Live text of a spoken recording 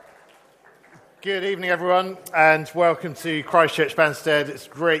Good evening, everyone, and welcome to Christchurch Banstead. It's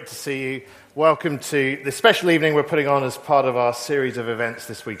great to see you. Welcome to the special evening we're putting on as part of our series of events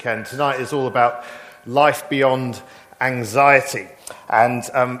this weekend. Tonight is all about life beyond anxiety. And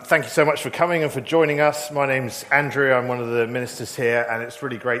thank you so much for coming and for joining us. My name's Andrew. I'm one of the ministers here, and it's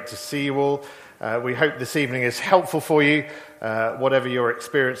really great to see you all. We hope this evening is helpful for you, whatever your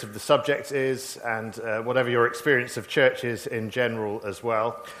experience of the subject is, and whatever your experience of church is in general as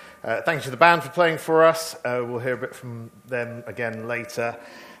well. Thank you to the band for playing for us. We'll hear a bit from them again later.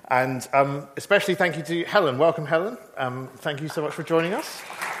 And especially thank you to Helen. Welcome, Helen. Thank you so much for joining us.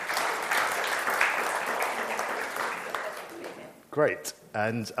 Great.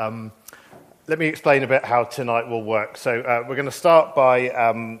 And let me explain a bit how tonight will work. So we're going to start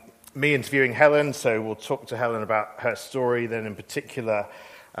by me interviewing Helen. So we'll talk to Helen about her story, then in particular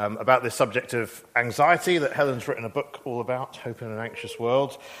about this subject of anxiety that Helen's written a book all about, Hope in an Anxious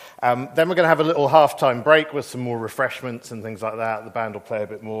World. Then we're going to have a little half-time break with some more refreshments and things like that. The band will play a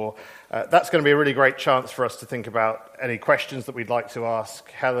bit more. That's going to be a really great chance for us to think about any questions that we'd like to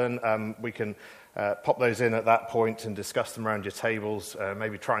ask Helen. We can pop those in at that point and discuss them around your tables.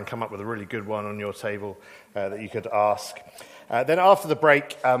 Maybe try and come up with a really good one on your table that you could ask. Then after the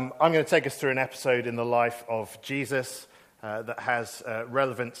break, I'm going to take us through an episode in the life of Jesus that has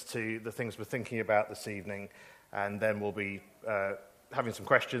relevance to the things we're thinking about this evening. And then we'll be having some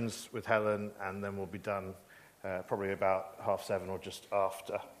questions with Helen, and then we'll be done probably about 7:30 or just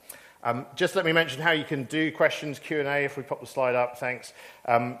after. Just let me mention how you can do questions, Q&A, if we pop the slide up, thanks.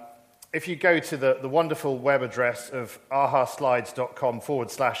 If you go to the wonderful web address of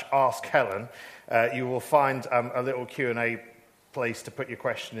ahaslides.com/ask Helen, you will find a little Q&A place to put your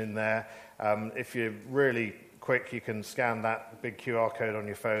question in there. If you're really quick, you can scan that big QR code on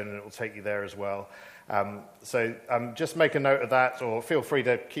your phone and it will take you there as well. So just make a note of that, or feel free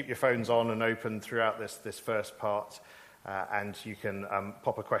to keep your phones on and open throughout this first part, and you can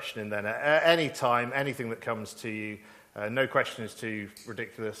pop a question in then at any time, anything that comes to you. No question is too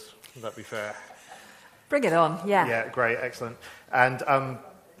ridiculous. Would that be fair? Bring it on, yeah. Yeah, great, excellent. And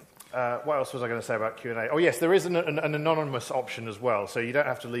what else was I going to say about Q&A? Oh, yes, there is an anonymous option as well, so you don't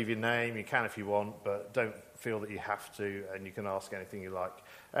have to leave your name. You can if you want, but don't feel that you have to, and you can ask anything you like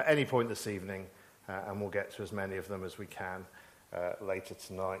at any point this evening, and we'll get to as many of them as we can later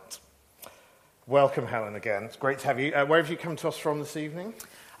tonight. Welcome, Helen, again. It's great to have you. Where have you come to us from this evening?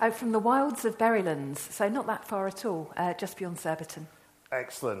 From the wilds of Berrylands, so not that far at all, just beyond Surbiton.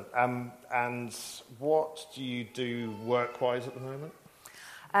 Excellent. And what do you do work-wise at the moment?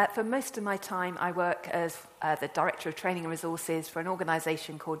 For most of my time, I work as the Director of Training and Resources for an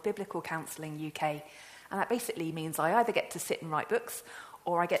organisation called Biblical Counselling UK. And that basically means I either get to sit and write books,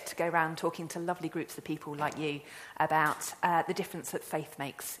 or I get to go around talking to lovely groups of people like you about the difference that faith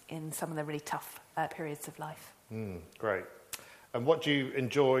makes in some of the really tough periods of life. Great. And what do you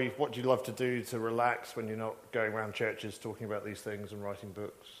enjoy, what do you love to do to relax when you're not going around churches talking about these things and writing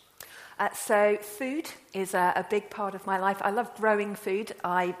books? So food is a big part of my life. I love growing food.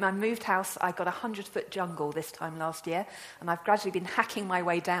 I moved house. I got a 100-foot jungle this time last year, and I've gradually been hacking my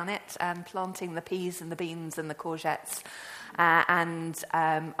way down it and planting the peas and the beans and the courgettes. And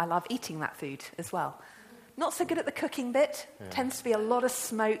I love eating that food as well. Not so good at the cooking bit. Yeah. Tends to be a lot of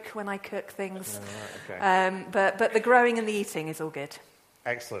smoke when I cook things. Okay. But the growing and the eating is all good.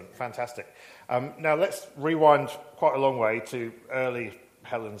 Excellent. Fantastic. Now let's rewind quite a long way to early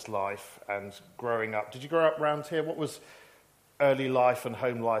Helen's life and growing up. Did you grow up around here? What was early life and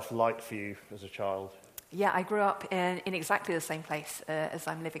home life like for you as a child? Yeah, I grew up in exactly the same place as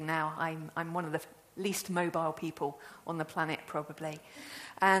I'm living now. I'm one of the least mobile people on the planet, probably.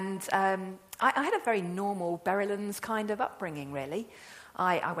 And I had a very normal Berrylands kind of upbringing, really.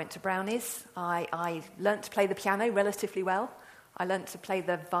 I went to Brownies. I learnt to play the piano relatively well. I learnt to play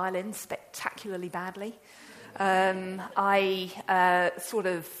the violin spectacularly badly. I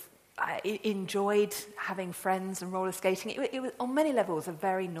enjoyed having friends and roller skating. It was, on many levels, a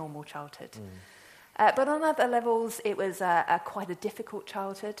very normal childhood. But on other levels, it was quite a difficult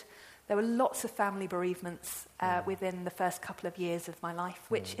childhood. There were lots of family bereavements within the first couple of years of my life,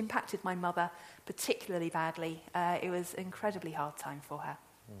 which impacted my mother particularly badly. It was an incredibly hard time for her.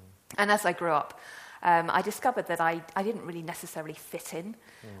 And as I grew up, I discovered that I didn't really necessarily fit in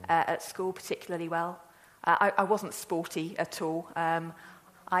at school particularly well. I wasn't sporty at all. I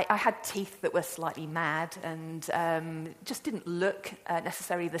had teeth that were slightly mad and just didn't look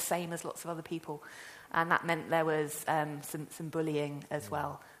necessarily the same as lots of other people. And that meant there was some bullying as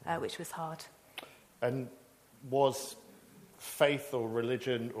well, which was hard. And was faith or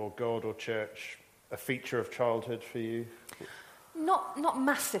religion or God or church a feature of childhood for you? Not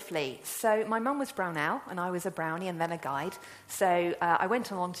massively. So my mum was Brownell, and I was a brownie and then a guide. So I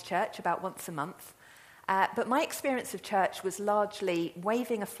went along to church about once a month. But my experience of church was largely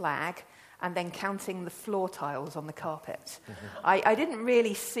waving a flag and then counting the floor tiles on the carpet. I didn't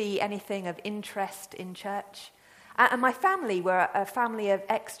really see anything of interest in church. And my family were a family of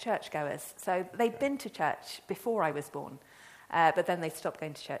ex-churchgoers. So they'd been to church before I was born. But then they stopped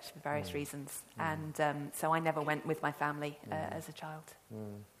going to church for various reasons. And so I never went with my family as a child.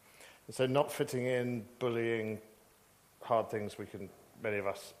 So not fitting in, bullying, hard things many of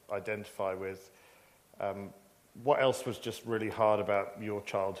us identify with. What else was just really hard about your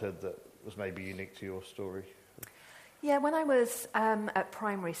childhood that was maybe unique to your story? Yeah, when I was at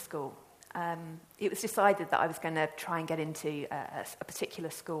primary school, it was decided that I was going to try and get into a particular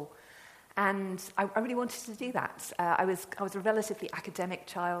school. And I really wanted to do that. I was a relatively academic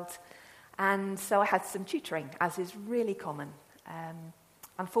child, and so I had some tutoring, as is really common.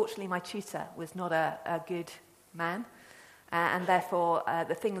 Unfortunately, my tutor was not a good man, and therefore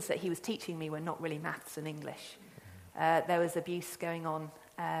the things that he was teaching me were not really maths and English. There was abuse going on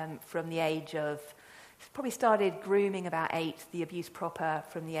from the age of, probably started grooming about 8, the abuse proper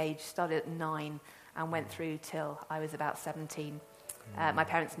from the age started at 9 and went through till I was about 17. My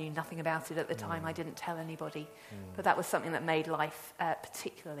parents knew nothing about it at the time. I didn't tell anybody. But that was something that made life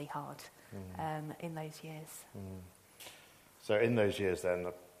particularly hard in those years. So in those years then,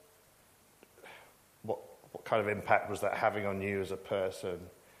 what kind of impact was that having on you as a person?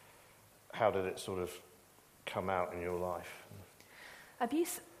 How did it sort of come out in your life?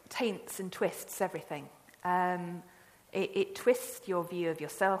 Abuse taints and twists everything. It twists your view of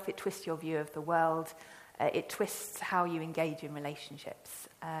yourself. It twists your view of the world. It twists how you engage in relationships.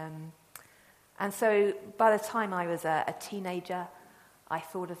 And so by the time I was a teenager, I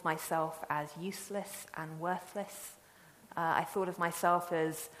thought of myself as useless and worthless. I thought of myself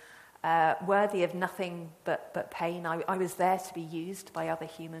as worthy of nothing but pain. I was there to be used by other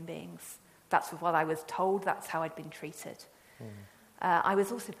human beings. That's what I was told. That's how I'd been treated. I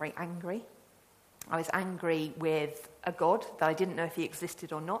was also very angry. I was angry with a God that I didn't know if he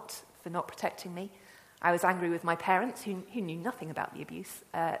existed or not for not protecting me. I was angry with my parents, who knew nothing about the abuse,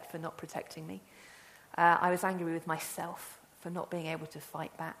 for not protecting me. I was angry with myself for not being able to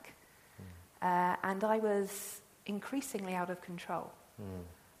fight back. And I was increasingly out of control,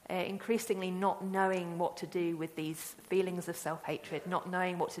 increasingly not knowing what to do with these feelings of self-hatred, not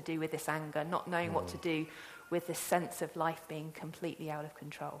knowing what to do with this anger, not knowing what to do with this sense of life being completely out of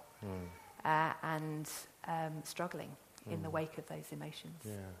control, and struggling in the wake of those emotions.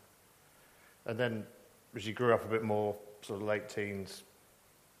 Yeah. And then, as you grew up a bit more, sort of late teens,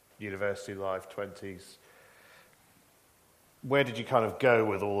 university life, 20s, where did you kind of go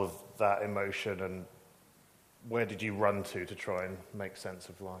with all of that emotion, and where did you run to try and make sense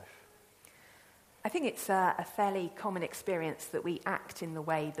of life? I think it's a fairly common experience that we act in the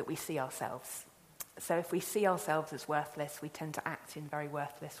way that we see ourselves. So if we see ourselves as worthless, we tend to act in very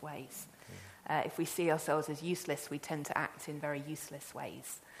worthless ways. If we see ourselves as useless, we tend to act in very useless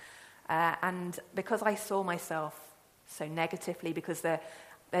ways. And because I saw myself so negatively, because there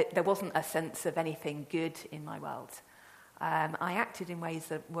wasn't a sense of anything good in my world, I acted in ways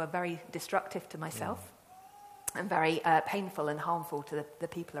that were very destructive to myself and very painful and harmful to the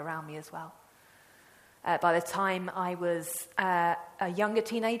people around me as well. By the time I was a younger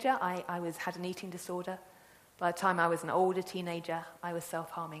teenager, I had an eating disorder. By the time I was an older teenager, I was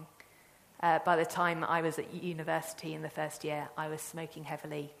self-harming. By the time I was at university in the first year, I was smoking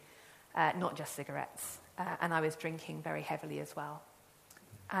heavily, not just cigarettes, and I was drinking very heavily as well.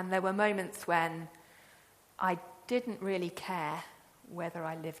 And there were moments when I didn't really care whether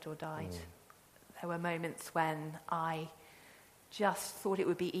I lived or died. There were moments when I just thought it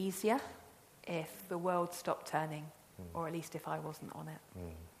would be easier if the world stopped turning, or at least if I wasn't on it.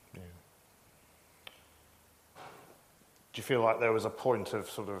 Yeah. Do you feel like there was a point of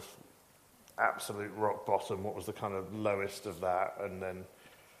sort of absolute rock bottom? What was the kind of lowest of that, and then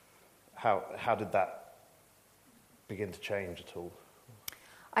how did that begin to change at all?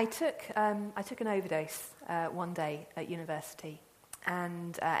 I took an overdose one day at university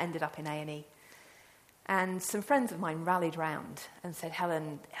and ended up in A&E. And some friends of mine rallied round and said,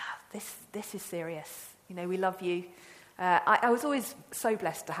 "Helen, this is serious. You know, we love you." I was always so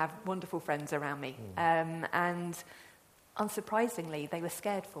blessed to have wonderful friends around me. And unsurprisingly, they were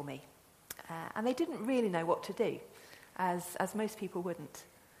scared for me. And they didn't really know what to do, as most people wouldn't.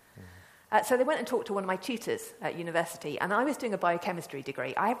 So they went and talked to one of my tutors at university, and I was doing a biochemistry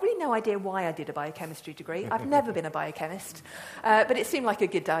degree. I have really no idea why I did a biochemistry degree. I've never been a biochemist, but it seemed like a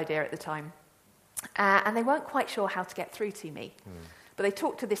good idea at the time. And they weren't quite sure how to get through to me. But they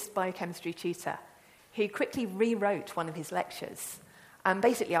talked to this biochemistry tutor who quickly rewrote one of his lectures. And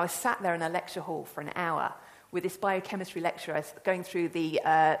basically, I was sat there in a lecture hall for an hour with this biochemistry lecturer going through the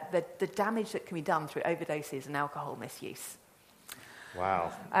damage that can be done through overdoses and alcohol misuse.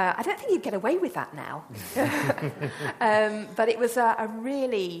 Wow. I don't think you'd get away with that now. But it was a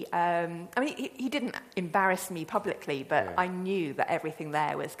really... he didn't embarrass me publicly, but I knew that everything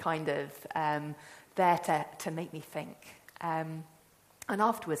there was kind of there to make me think. And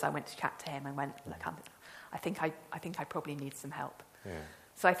afterwards, I went to chat to him and went, look, I think I probably need some help. Yeah.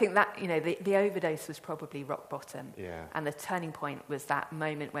 So I think that, the overdose was probably rock bottom. Yeah. And the turning point was that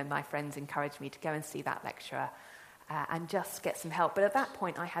moment when my friends encouraged me to go and see that lecturer and just get some help. But at that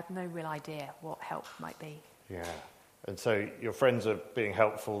point, I had no real idea what help might be. Yeah. And so your friends are being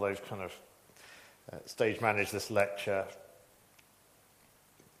helpful, they've kind of stage managed this lecture.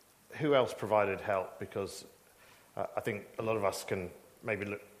 Who else provided help? Because I think a lot of us can maybe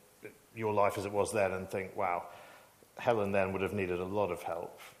look at your life as it was then and think, wow, Helen then would have needed a lot of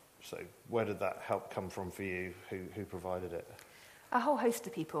help. So where did that help come from for you? Who provided it? A whole host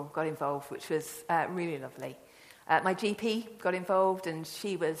of people got involved, which was really lovely. My GP got involved, and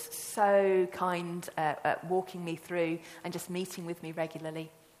she was so kind at walking me through and just meeting with me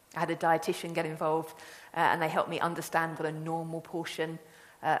regularly. I had a dietitian get involved, and they helped me understand what a normal portion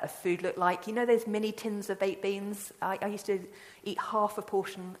of food looked like. You know those mini tins of baked beans? I used to eat half a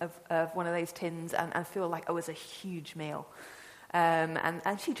portion of one of those tins and feel like it was a huge meal.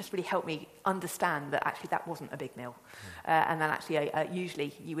 And she just really helped me understand that actually that wasn't a big meal. And then actually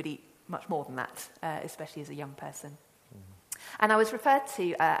usually you would eat much more than that, especially as a young person. And I was referred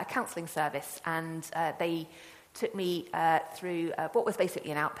to a counselling service, and they took me through what was basically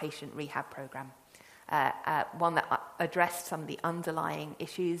an outpatient rehab programme, one that addressed some of the underlying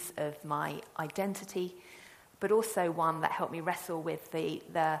issues of my identity, but also one that helped me wrestle with the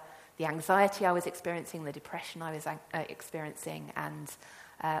anxiety I was experiencing, the depression I was experiencing, and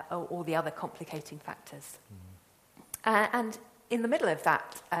all the other complicating factors. And in the middle of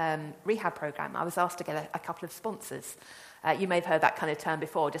that rehab program, I was asked to get a couple of sponsors. You may have heard that kind of term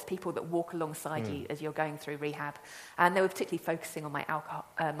before, just people that walk alongside you as you're going through rehab. And they were particularly focusing on my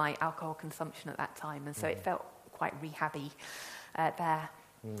alcohol consumption at that time, and so it felt quite rehabby there.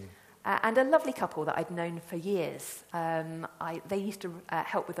 And a lovely couple that I'd known for years. They used to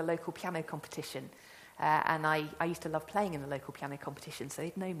help with a local piano competition, and I used to love playing in the local piano competition, so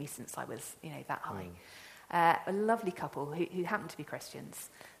they'd known me since I was, that high. A lovely couple who happened to be Christians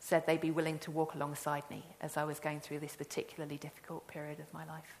said they'd be willing to walk alongside me as I was going through this particularly difficult period of my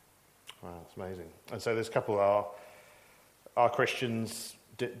life. Wow, that's amazing. And so this couple are Christians.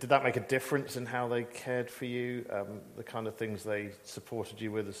 Did that make a difference in how they cared for you, the kind of things they supported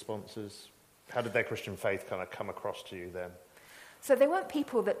you with as sponsors? How did their Christian faith kind of come across to you then? So they weren't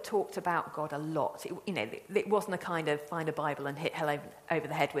people that talked about God a lot. It wasn't a kind of find a Bible and hit hell over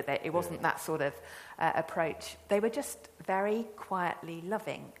the head with it. It wasn't that sort of approach. They were just very quietly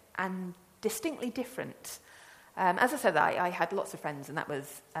loving and distinctly different. As I said, I had lots of friends, and that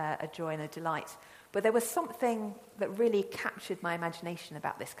was a joy and a delight. But there was something that really captured my imagination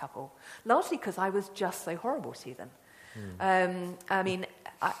about this couple, largely because I was just so horrible to them.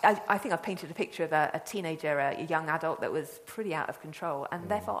 I think I've painted a picture of a teenager, a young adult that was pretty out of control, and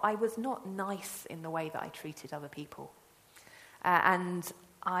therefore I was not nice in the way that I treated other people. And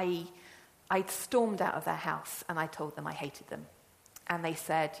I stormed out of their house, and I told them I hated them. And they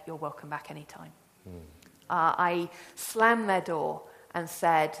said, "You're welcome back anytime." I slammed their door and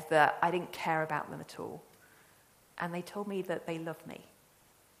said that I didn't care about them at all. And they told me that they loved me.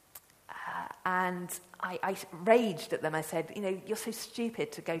 And I raged at them. I said, "You're so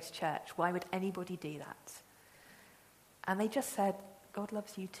stupid to go to church. Why would anybody do that?" And they just said, "God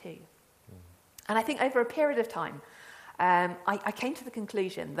loves you too." And I think over a period of time, I came to the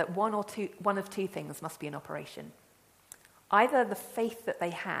conclusion that one of two things must be in operation. Either the faith that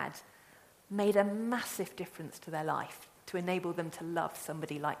they had made a massive difference to their life to enable them to love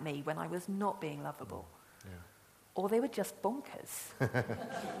somebody like me when I was not being lovable, or they were just bonkers.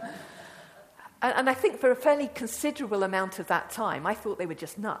 And I think for a fairly considerable amount of that time, I thought they were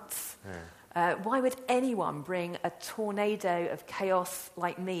just nuts. Why would anyone bring a tornado of chaos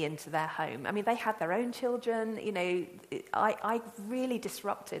like me into their home? I mean, they had their own children. I really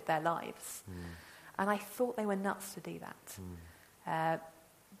disrupted their lives. And I thought they were nuts to do that.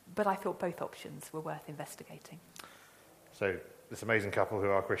 But I thought both options were worth investigating. So this amazing couple who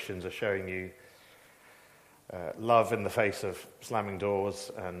are Christians are showing you love in the face of slamming doors,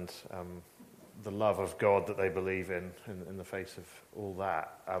 and the love of God that they believe in the face of all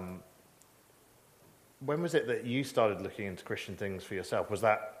that. when was it that you started looking into Christian things for yourself? Was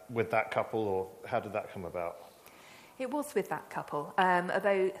that with that couple, or how did that come about? It was with that couple,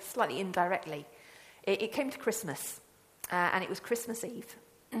 although slightly indirectly. It came to Christmas, and it was Christmas Eve.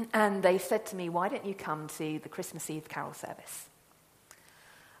 And they said to me, why don't you come to the Christmas Eve carol service?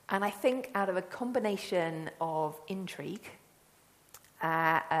 And I think out of a combination of intrigue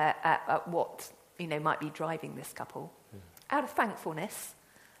at what might be driving this couple, out of thankfulness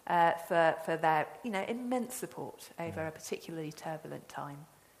for their immense support over a particularly turbulent time,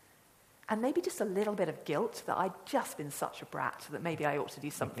 and maybe just a little bit of guilt that I'd just been such a brat that maybe I ought to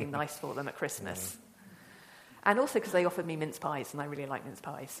do something nice for them at Christmas. And also because they offered me mince pies, and I really like mince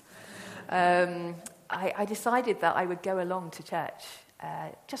pies. I decided that I would go along to church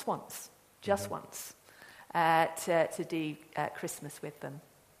just once, to do Christmas with them.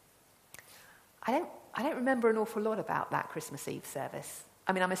 I don't remember an awful lot about that Christmas Eve service.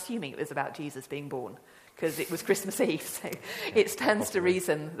 I mean, I'm assuming it was about Jesus being born, because it was Christmas Eve, so it stands to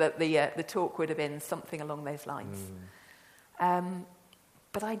reason that the talk would have been something along those lines.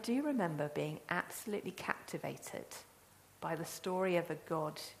 But I do remember being absolutely captivated by the story of a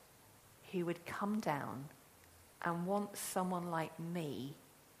God who would come down and want someone like me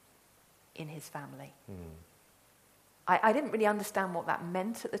in his family. I didn't really understand what that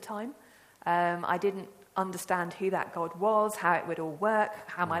meant at the time. I didn't understand who that God was, how it would all work,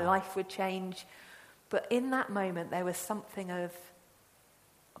 how my life would change. But in that moment, there was something of,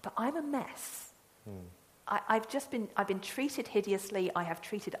 but I'm a mess. I've been treated hideously. I have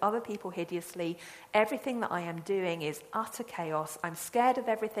treated other people hideously. Everything that I am doing is utter chaos. I'm scared of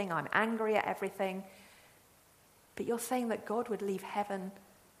everything. I'm angry at everything. But you're saying that God would leave heaven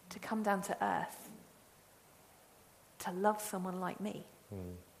to come down to earth to love someone like me.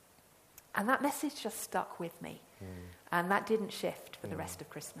 And that message just stuck with me. And that didn't shift for the rest of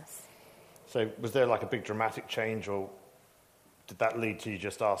Christmas. So was there like a big dramatic change, or did that lead to you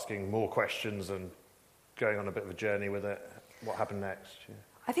just asking more questions and going on a bit of a journey with it? What happened next? Yeah.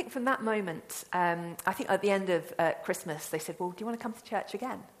 I think from that moment, I think at the end of Christmas, they said, well, do you want to come to church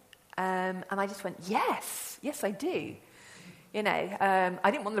again? And I just went, yes, I do. I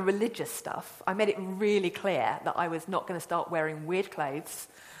didn't want the religious stuff. I made it really clear that I was not going to start wearing weird clothes.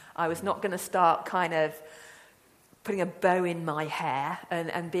 I was not going to start kind of putting a bow in my hair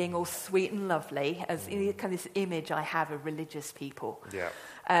and being all sweet and lovely, as kind of this image I have of religious people. Yeah.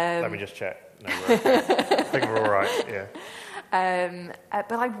 Let me just check. No, we're okay. I think we're all right, yeah.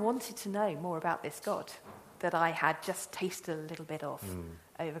 But I wanted to know more about this God that I had just tasted a little bit of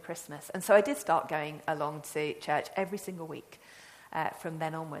over Christmas. And so I did start going along to church every single week from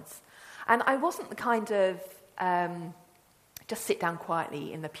then onwards. And I wasn't the kind of just sit down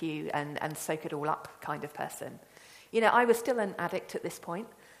quietly in the pew and soak it all up kind of person. I was still an addict at this point.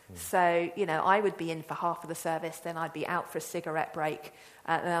 So, I would be in for half of the service, then I'd be out for a cigarette break,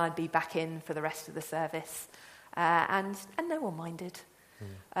 and then I'd be back in for the rest of the service. And no one minded.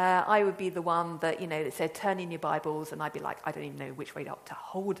 I would be the one that, that said, turn in your Bibles, and I'd be like, I don't even know which way to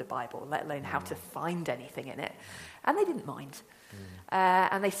hold a Bible, let alone how to find anything in it. And they didn't mind.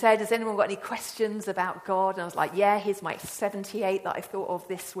 And they said, has anyone got any questions about God? And I was like, yeah, here's my 78 that I thought of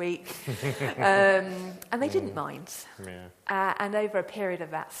this week. And they didn't mind. Yeah. And over a period of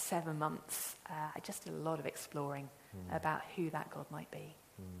about 7 months, I just did a lot of exploring about who that God might be.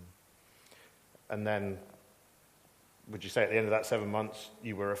 And then, would you say at the end of that 7 months,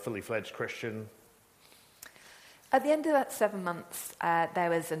 you were a fully fledged Christian? At the end of that 7 months, there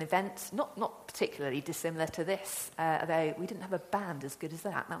was an event, not particularly dissimilar to this, although we didn't have a band as good as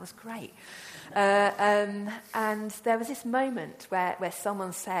that. That was great. And there was this moment where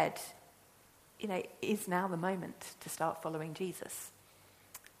someone said, is now the moment to start following Jesus?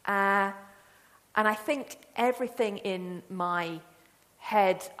 And I think everything in my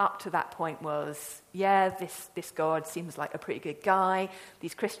head up to that point was, this God seems like a pretty good guy.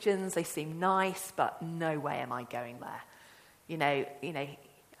 These Christians, they seem nice, but no way am I going there.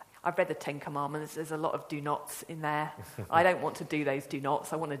 I've read the Ten Commandments. There's a lot of do nots in there. I don't want to do those do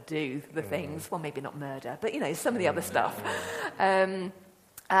nots. I want to do the things. Well, maybe not murder, but some of the other stuff. And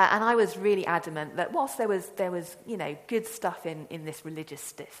I was really adamant that whilst there was good stuff in this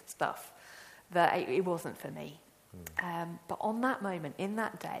religious stuff, that it wasn't for me. But on that moment, in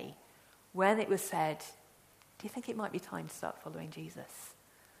that day, when it was said, do you think it might be time to start following Jesus?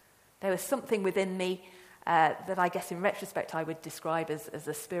 There was something within me that I guess in retrospect I would describe as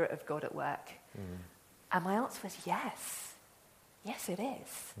the Spirit of God at work. And my answer was yes. Yes, it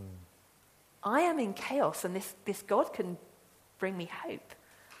is. I am in chaos, and this God can bring me hope.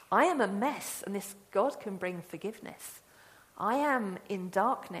 I am a mess, and this God can bring forgiveness. I am in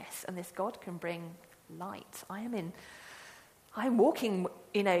darkness, and this God can bring light. I'm walking,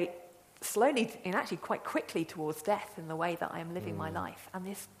 slowly and actually quite quickly towards death in the way that I am living my life. And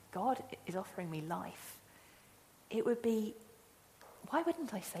this God is offering me life. It would be, why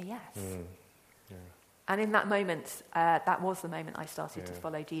wouldn't I say yes? Yeah. And in that moment, that was the moment I started to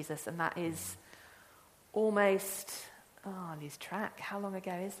follow Jesus. And that is almost, I lose track. How long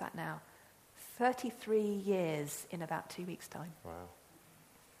ago is that now? 33 years in about 2 weeks' time. Wow.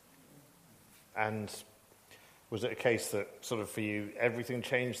 And was it a case that sort of for you, everything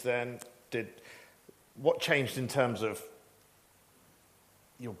changed then? What changed in terms of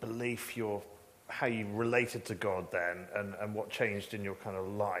your belief, how you related to God then, and what changed in your kind of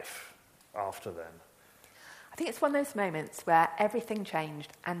life after then? I think it's one of those moments where everything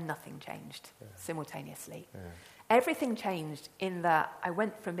changed and nothing changed simultaneously. Yeah. Everything changed in that I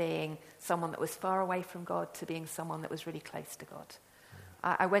went from being someone that was far away from God to being someone that was really close to God.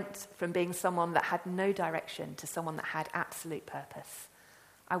 Yeah. I went from being someone that had no direction to someone that had absolute purpose.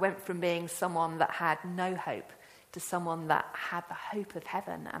 I went from being someone that had no hope to someone that had the hope of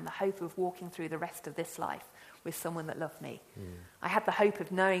heaven and the hope of walking through the rest of this life with someone that loved me. I had the hope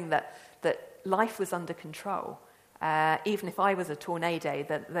of knowing that life was under control. Even if I was a tornado,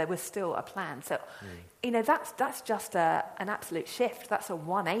 that there was still a plan. So, that's just an absolute shift. That's a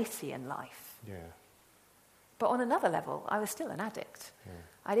 180 in life. Yeah. But on another level, I was still an addict. Yeah.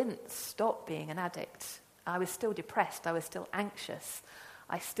 I didn't stop being an addict. I was still depressed. I was still anxious.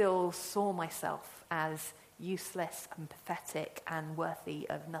 I still saw myself as useless and pathetic and worthy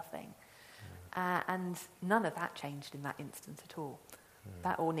of nothing. And none of that changed in that instant at all.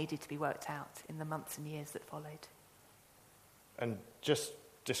 That all needed to be worked out in the months and years that followed. And just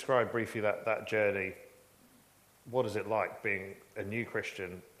describe briefly that journey. What is it like being a new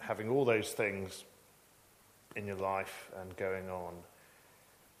Christian, having all those things in your life and going on?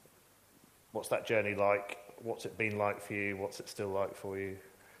 What's that journey like? What's it been like for you? What's it still like for you?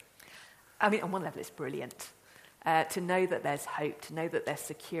 I mean, on one level, it's brilliant. To know that there's hope, to know that there's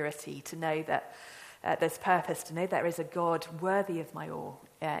security, to know that there's purpose, to know there is a God worthy of my all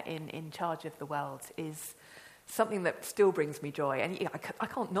in charge of the world is something that still brings me joy. And I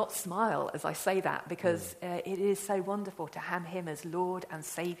can't not smile as I say that because it is so wonderful to have him as Lord and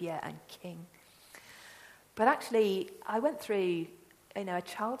Saviour and King. But actually, I went through a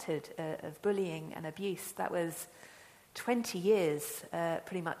childhood of bullying and abuse that was 20 years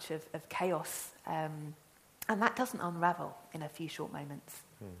pretty much of chaos. And that doesn't unravel in a few short moments.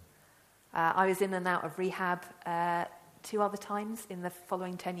 I was in and out of rehab 2 other times in the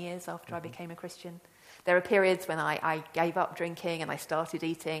following 10 years after I became a Christian. There were periods when I gave up drinking and I started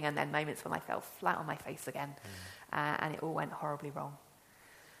eating, and then moments when I fell flat on my face again, and it all went horribly wrong.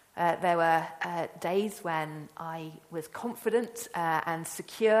 There were days when I was confident and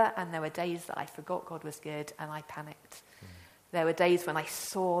secure, and there were days that I forgot God was good and I panicked. There were days when I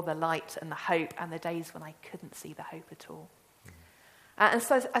saw the light and the hope, and the days when I couldn't see the hope at all. And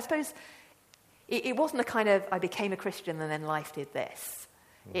so I suppose it wasn't a kind of I became a Christian and then life did this.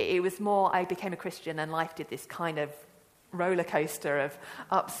 It was more I became a Christian and life did this kind of roller coaster of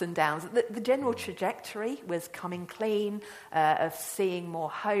ups and downs. The general trajectory was coming clean, of seeing more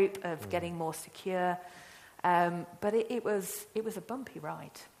hope, of getting more secure. But it was a bumpy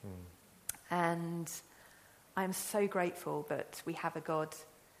ride. And I'm so grateful that we have a God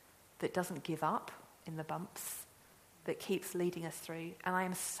that doesn't give up in the bumps, that keeps leading us through. And I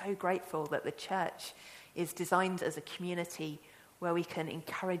am so grateful that the church is designed as a community where we can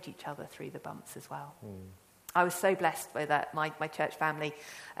encourage each other through the bumps as well. I was so blessed by that, my church family.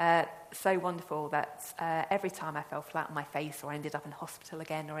 So wonderful that every time I fell flat on my face or ended up in hospital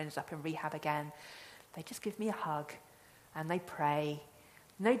again or ended up in rehab again, they just give me a hug and they pray.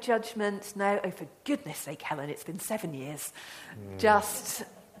 No judgment, no, oh, for goodness sake, Helen, it's been 7 years. Just,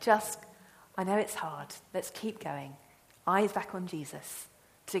 I know it's hard. Let's keep going. Eyes back on Jesus.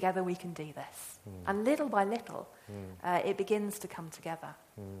 Together we can do this. And little by little, it begins to come together.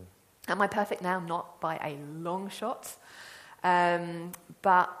 Am I perfect now? Not by a long shot.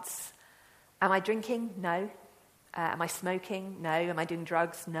 But am I drinking? No. Am I smoking? No. Am I doing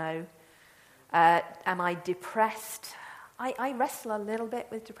drugs? No. Am I depressed? I wrestle a little bit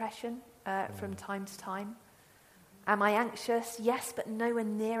with depression from time to time. Am I anxious? Yes, but nowhere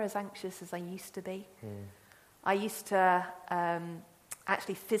near as anxious as I used to be. I used to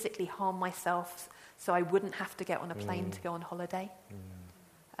actually physically harm myself so I wouldn't have to get on a plane to go on holiday.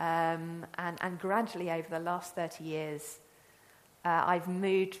 And gradually over the last 30 years, I've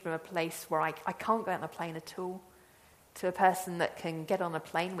moved from a place where I can't go on a plane at all to a person that can get on a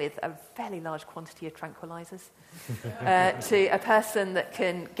plane with a fairly large quantity of tranquilizers, to a person that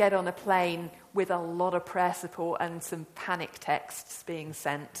can get on a plane with a lot of prayer support and some panic texts being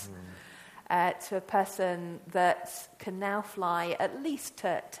sent, to a person that can now fly at least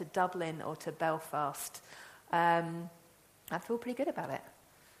to Dublin or to Belfast. I feel pretty good about it.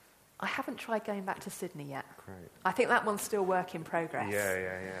 I haven't tried going back to Sydney yet. Great. I think that one's still work in progress.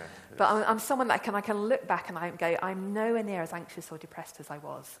 Yeah. But I'm someone that I can look back and I go, I'm nowhere near as anxious or depressed as I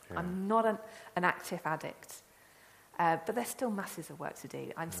was. Yeah. I'm not an active addict. But there's still masses of work to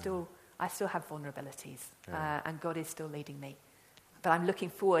do. I still have vulnerabilities, and God is still leading me. But I'm looking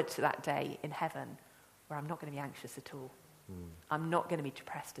forward to that day in heaven where I'm not going to be anxious at all. I'm not going to be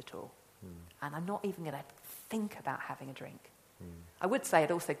depressed at all. And I'm not even going to think about having a drink. I would say I'd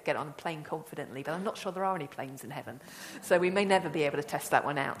also get on a plane confidently, but I'm not sure there are any planes in heaven. So we may never be able to test that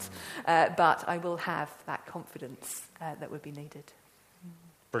one out. But I will have that confidence that would be needed.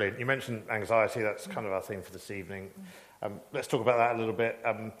 Brilliant. You mentioned anxiety. That's kind of our theme for this evening. Let's talk about that a little bit.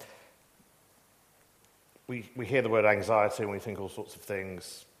 We hear the word anxiety and we think all sorts of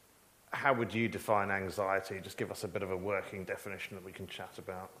things. How would you define anxiety? Just give us a bit of a working definition that we can chat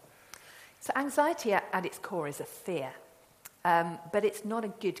about. So anxiety at its core is a fear. But it's not a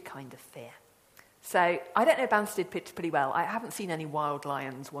good kind of fear. So I don't know Banstead pretty well. I haven't seen any wild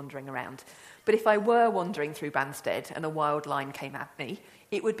lions wandering around. But if I were wandering through Banstead and a wild lion came at me,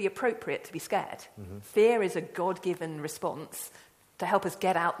 it would be appropriate to be scared. Fear is a God-given response to help us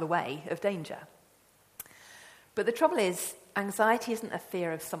get out the way of danger. But the trouble is, anxiety isn't a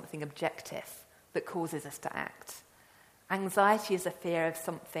fear of something objective that causes us to act. Anxiety is a fear of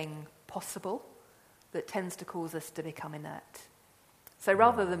something possible that tends to cause us to become inert. So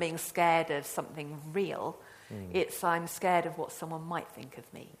rather than being scared of something real, it's I'm scared of what someone might think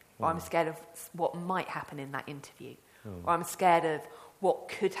of me, or I'm scared of what might happen in that interview, or I'm scared of what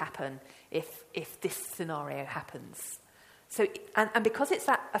could happen if this scenario happens. So, and because it's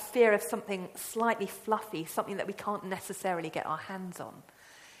a fear of something slightly fluffy, something that we can't necessarily get our hands on,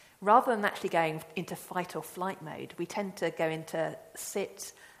 rather than actually going into fight or flight mode, we tend to go into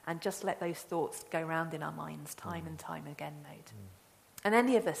sit and just let those thoughts go round in our minds time and time again mode. And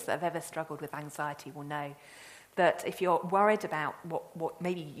any of us that have ever struggled with anxiety will know that if you're worried about what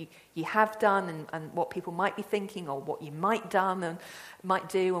maybe you have done and what people might be thinking, or what you might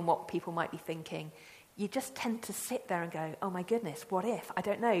do and what people might be thinking, you just tend to sit there and go, oh my goodness, what if? I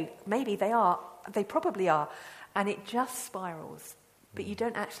don't know. Maybe they probably are. And it just spirals. But you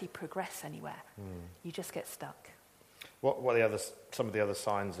don't actually progress anywhere. You just get stuck. What are some of the other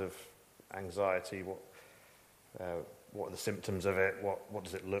signs of anxiety? What are the symptoms of it? What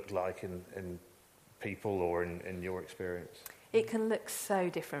does it look like in people or in your experience? It can look so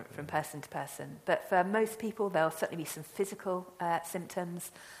different from person to person, but for most people there'll certainly be some physical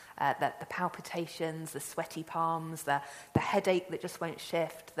symptoms, the palpitations, the sweaty palms, the headache that just won't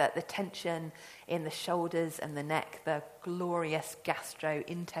shift, the tension in the shoulders and the neck, the glorious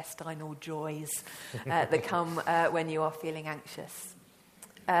gastrointestinal joys that come when you are feeling anxious.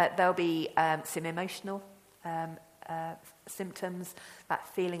 There'll be some emotional symptoms, that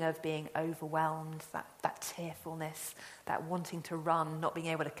feeling of being overwhelmed, that tearfulness, that wanting to run, not being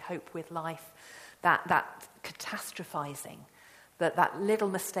able to cope with life, that catastrophizing, that little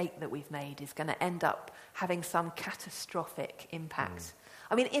mistake that we've made is going to end up having some catastrophic impact.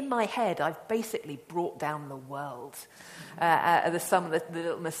 I mean, in my head, I've basically brought down the world. Some of the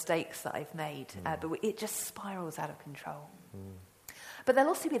little mistakes that I've made, but it just spirals out of control. But there'll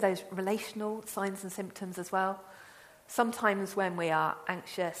also be those relational signs and symptoms as well. Sometimes when we are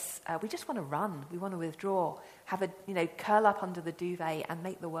anxious, we just want to run. We want to withdraw, curl up under the duvet and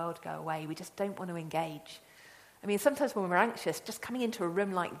make the world go away. We just don't want to engage. I mean, sometimes when we're anxious, just coming into a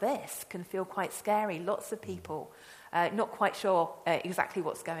room like this can feel quite scary. Lots of people not quite sure exactly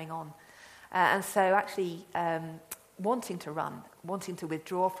what's going on. And so actually wanting to run, wanting to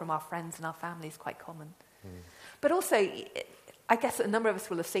withdraw from our friends and our family is quite common. But also, I guess a number of us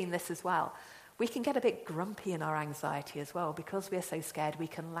will have seen this as well. We can get a bit grumpy in our anxiety as well. Because we're so scared, we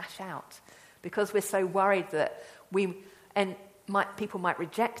can lash out. Because we're so worried that people might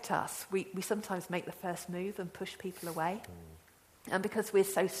reject us, we sometimes make the first move and push people away. And because we're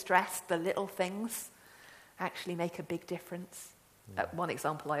so stressed, the little things actually make a big difference. One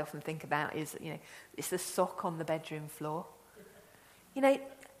example I often think about is, it's the sock on the bedroom floor.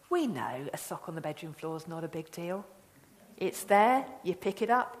 We know a sock on the bedroom floor is not a big deal. It's there, you pick it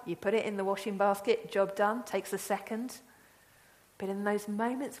up, you put it in the washing basket, job done, takes a second. But in those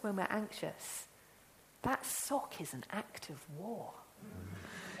moments when we're anxious, that sock is an act of war.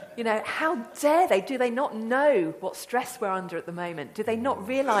 How dare they? Do they not know what stress we're under at the moment? Do they not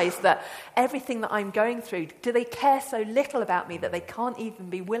realise that everything that I'm going through, do they care so little about me that they can't even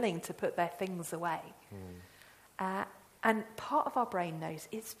be willing to put their things away? And part of our brain knows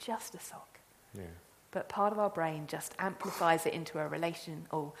it's just a sock. Yeah. But part of our brain just amplifies it into a relation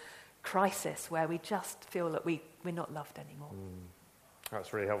or crisis where we just feel that we're not loved anymore.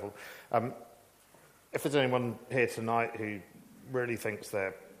 That's really helpful. If there's anyone here tonight who really thinks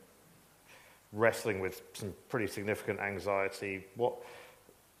they're wrestling with some pretty significant anxiety, what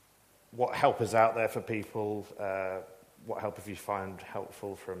help is out there for people? What help have you found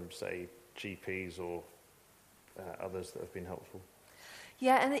helpful from, say, GPs or others that have been helpful?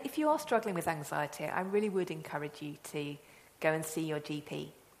 Yeah, and if you are struggling with anxiety, I really would encourage you to go and see your GP.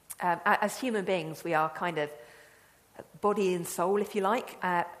 As human beings, we are kind of body and soul, if you like,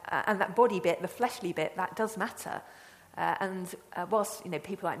 and that body bit, the fleshly bit, that does matter. Whilst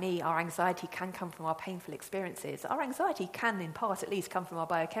people like me, our anxiety can come from our painful experiences, our anxiety can, in part at least, come from our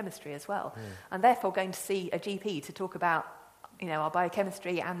biochemistry as well. And therefore, going to see a GP to talk about our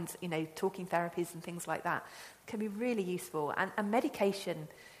biochemistry and talking therapies and things like that can be really useful. And medication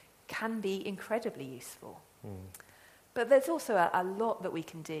can be incredibly useful. But there's also a lot that we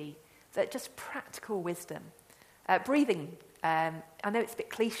can do, that just practical wisdom. Breathing. I know it's a bit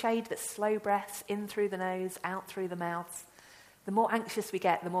cliched, but slow breaths, in through the nose, out through the mouth. The more anxious we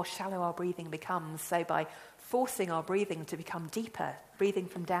get, the more shallow our breathing becomes. So by forcing our breathing to become deeper, breathing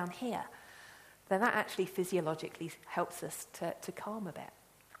from down here, then that actually physiologically helps us to calm a bit.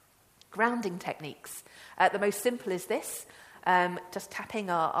 Grounding techniques. The most simple is this, just tapping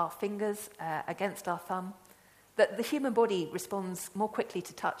our fingers against our thumb. That the human body responds more quickly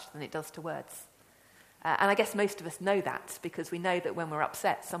to touch than it does to words. And I guess most of us know that because we know that when we're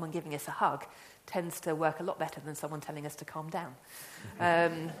upset, someone giving us a hug tends to work a lot better than someone telling us to calm down.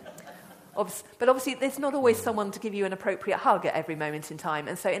 But obviously, there's not always someone to give you an appropriate hug at every moment in time.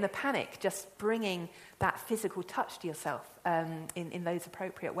 And so in a panic, just bringing that physical touch to yourself in those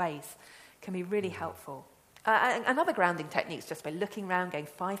appropriate ways can be really helpful. Another grounding technique is just by looking around, going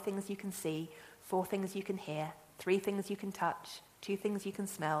 5 things you can see, 4 things you can hear, 3 things you can touch, 2 things you can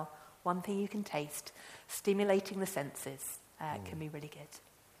smell, 1 thing you can taste. Stimulating the senses can be really good.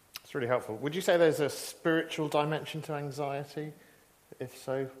 It's really helpful. Would you say there's a spiritual dimension to anxiety? If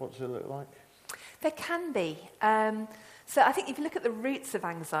so, what does it look like? There can be. So I think if you look at the roots of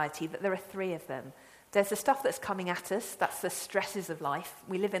anxiety, that there are 3 of them. There's the stuff that's coming at us, that's the stresses of life.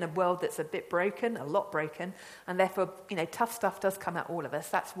 We live in a world that's a bit broken, a lot broken, and therefore, tough stuff does come at all of us.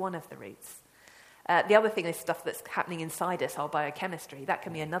 That's one of the roots. The other thing is stuff that's happening inside us, our biochemistry. That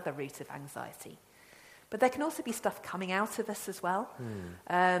can be another root of anxiety. But there can also be stuff coming out of us as well.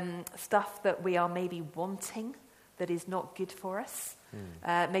 Stuff that we are maybe wanting that is not good for us.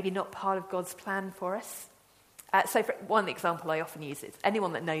 Maybe not part of God's plan for us. So for one example I often use is,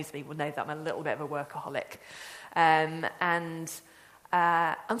 anyone that knows me will know that I'm a little bit of a workaholic.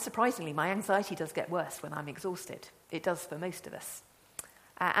 Unsurprisingly, my anxiety does get worse when I'm exhausted. It does for most of us.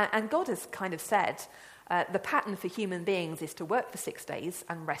 And God has kind of said, the pattern for human beings is to work for 6 days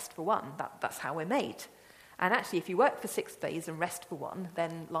and rest for 1. That's how we're made. And actually, if you work for 6 days and rest for 1,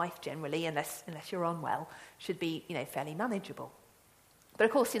 then life generally, unless you're unwell, should be fairly manageable. But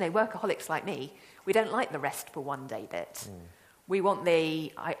of course, workaholics like me, we don't like the rest for 1 day bit. We want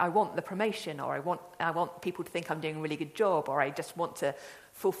I want the promotion, or I want people to think I'm doing a really good job, or I just want to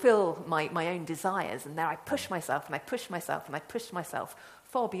fulfill my own desires. And there I push myself, and I push myself, and I push myself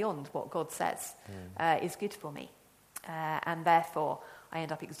far beyond what God says is good for me. And therefore, I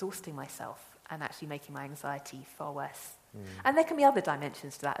end up exhausting myself and actually making my anxiety far worse. And there can be other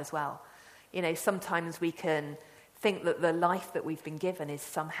dimensions to that as well. Sometimes we can think that the life that we've been given is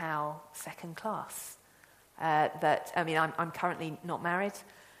somehow second class. I'm currently not married,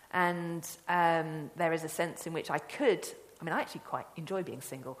 and there is a sense in which I actually quite enjoy being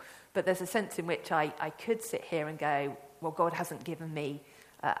single, but there's a sense in which I could sit here and go, well, God hasn't given me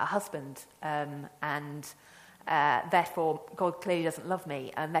a husband, and therefore God clearly doesn't love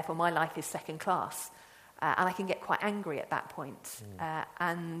me, and therefore my life is second class. And I can get quite angry at that point.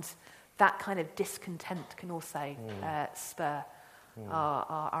 And that kind of discontent can also spur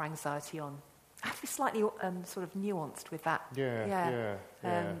our anxiety on. I have to be slightly sort of nuanced with that.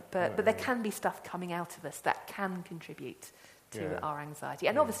 But there can be stuff coming out of us that can contribute to our anxiety.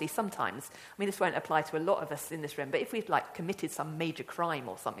 And obviously sometimes, this won't apply to a lot of us in this room, but if we've committed some major crime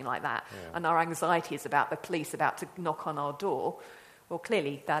or something like that, and our anxiety is about the police about to knock on our door, well,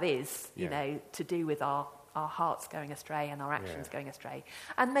 clearly that is, to do with our hearts going astray and our actions going astray.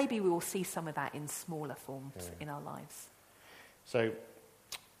 And maybe we will see some of that in smaller forms in our lives. So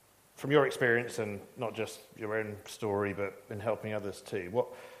from your experience, and not just your own story, but in helping others too,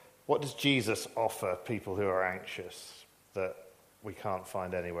 what does Jesus offer people who are anxious that we can't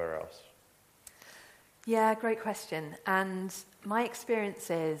find anywhere else? Yeah, great question. And my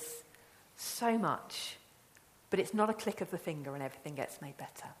experience is so much, but it's not a click of the finger and everything gets made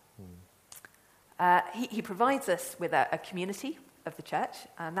better. He provides us with a community of the church,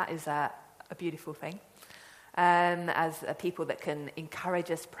 and that is a beautiful thing. As people that can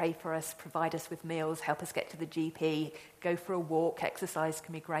encourage us, pray for us, provide us with meals, help us get to the GP, go for a walk. Exercise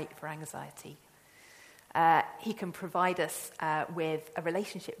can be great for anxiety. He can provide us with a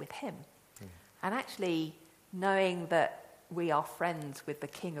relationship with him. And actually, knowing that we are friends with the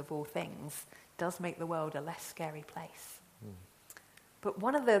King of all things does make the world a less scary place. But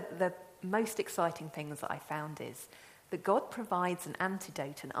one of the most exciting things that I found is that God provides an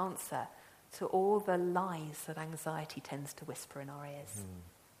antidote, an answer to all the lies that anxiety tends to whisper in our ears.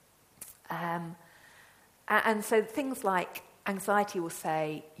 And so things like anxiety will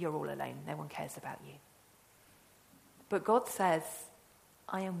say, you're all alone, no one cares about you. But God says,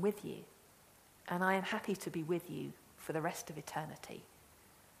 I am with you, and I am happy to be with you for the rest of eternity.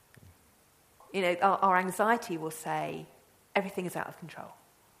 You know, our anxiety will say, everything is out of control.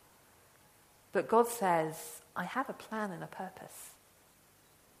 But God says, I have a plan and a purpose.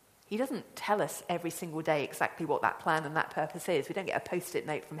 He doesn't tell us every single day exactly what that plan and that purpose is. We don't get a post-it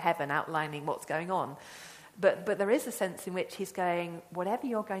note from heaven outlining what's going on. But there is a sense in which he's going, whatever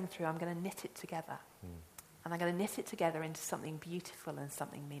you're going through, I'm going to knit it together. And I'm going to knit it together into something beautiful and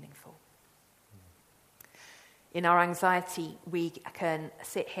something meaningful. In our anxiety, we can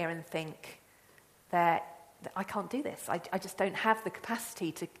sit here and think that I can't do this. I just don't have the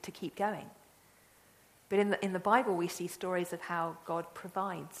capacity to keep going. But in the Bible, we see stories of how God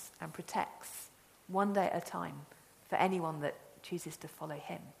provides and protects one day at a time for anyone that chooses to follow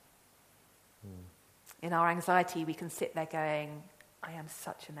him. In our anxiety, we can sit there going, I am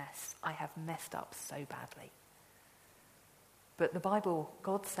such a mess. I have messed up so badly. But the Bible,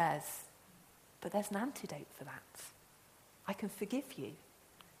 God says, but there's an antidote for that. I can forgive you.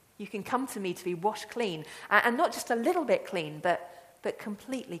 You can come to me to be washed clean, and not just a little bit clean, but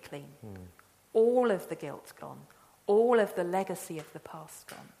completely clean. All of the guilt gone. All of the legacy of the past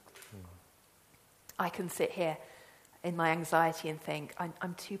gone. I can sit here in my anxiety and think,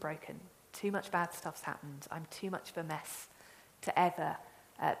 I'm too broken. Too much bad stuff's happened. I'm too much of a mess to ever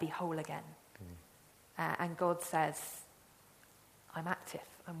be whole again. And God says, I'm active.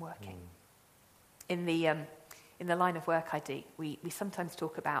 I'm working. In the line of work I do, we sometimes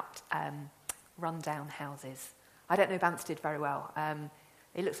talk about rundown houses. I don't know Banstead very well.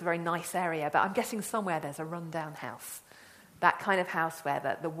 It looks a very nice area, but I'm guessing somewhere there's a rundown house. That kind of house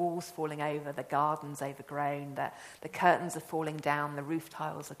where the wall's falling over, the garden's overgrown, the curtains are falling down, the roof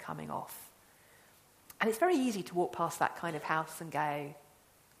tiles are coming off. And it's very easy to walk past that kind of house and go,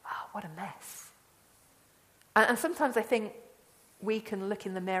 oh, what a mess. And sometimes I think we can look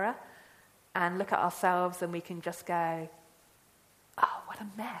in the mirror and look at ourselves and we can just go, oh, what a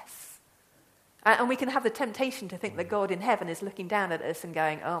mess. And we can have the temptation to think that God in heaven is looking down at us and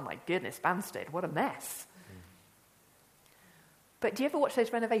going, oh my goodness, Banstead, what a mess. But do you ever watch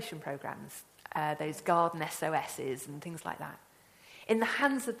those renovation programs, those garden SOSs and things like that? In the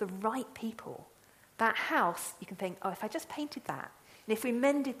hands of the right people, that house, you can think, oh, if I just painted that, and if we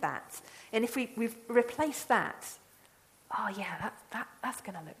mended that, and if we've replaced that, oh yeah, that's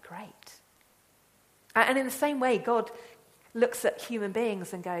going to look great. And in the same way, God looks at human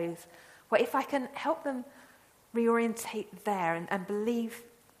beings and goes, well, if I can help them reorientate there and believe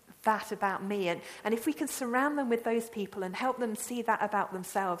that about me, and if we can surround them with those people and help them see that about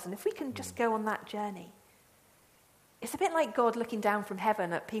themselves, and if we can just go on that journey, it's a bit like God looking down from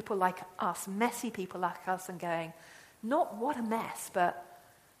heaven at people like us, messy people like us, and going, not what a mess, but,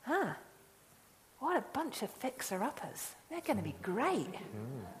 what a bunch of fixer-uppers. They're going to be great.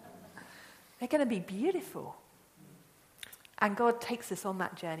 They're going to be beautiful. And God takes us on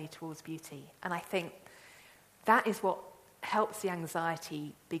that journey towards beauty. And I think that is what helps the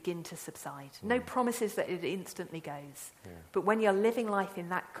anxiety begin to subside. No promises that it instantly goes. But when you're living life in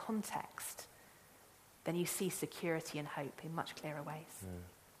that context, then you see security and hope in much clearer ways.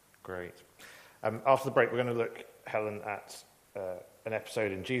 Great. After the break, we're going to look, Helen, at an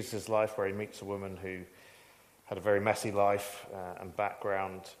episode in Jesus' life where he meets a woman who had a very messy life and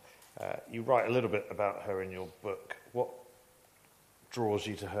background. You write a little bit about her in your book. What draws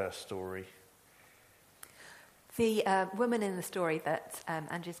you to her story? The woman in the story that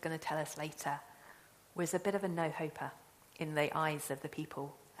Andrew's going to tell us later was a bit of a no-hoper in the eyes of the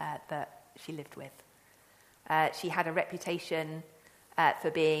people that she lived with. She had a reputation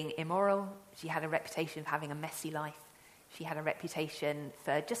for being immoral. She had a reputation of having a messy life. She had a reputation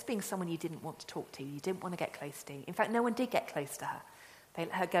for just being someone you didn't want to talk to, you didn't want to get close to. In fact, no one did get close to her. They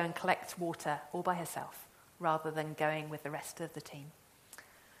let her go and collect water all by herself, rather than going with the rest of the team.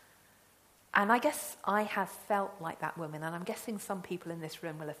 And I guess I have felt like that woman, and I'm guessing some people in this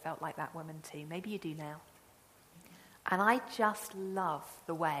room will have felt like that woman too. Maybe you do now. And I just love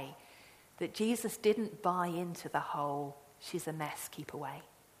the way that Jesus didn't buy into the whole, she's a mess, keep away.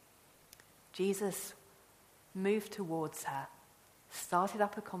 Jesus moved towards her, started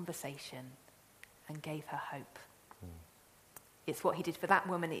up a conversation, and gave her hope. It's what he did for that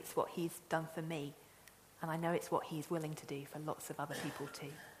woman, it's what he's done for me, and I know it's what he's willing to do for lots of other people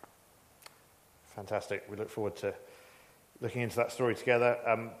too. Fantastic. We look forward to looking into that story together.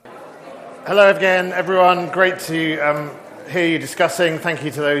 Hello again, everyone. Great to hear you discussing. Thank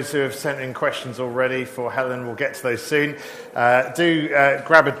you to those who have sent in questions already for Helen. We'll get to those soon. Do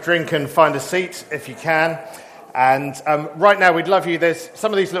grab a drink and find a seat if you can. And right now, we'd love you. There's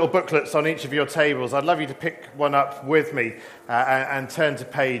some of these little booklets on each of your tables. I'd love you to pick one up with me and turn to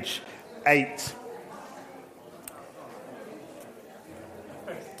page 8.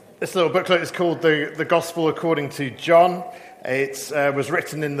 This little booklet is called The Gospel According to John. It was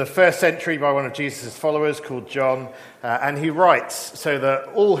written in the 1st century by one of Jesus' followers called John, and he writes so that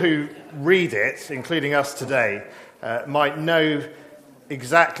all who read it, including us today, might know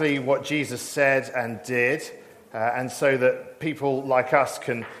exactly what Jesus said and did, and so that people like us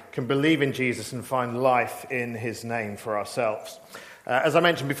can believe in Jesus and find life in his name for ourselves. As I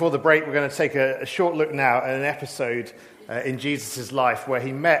mentioned before the break, we're going to take a short look now at an episode in Jesus' life where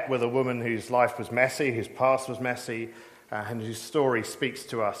he met with a woman whose life was messy, whose past was messy, and whose story speaks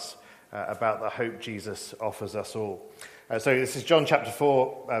to us about the hope Jesus offers us all. So this is John chapter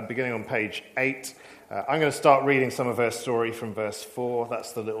 4, beginning on page 8. I'm going to start reading some of her story from verse 4.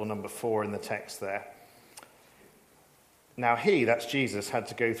 That's the little number 4 in the text there. Now he, that's Jesus, had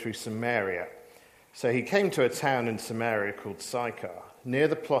to go through Samaria. So he came to a town in Samaria called Sychar, near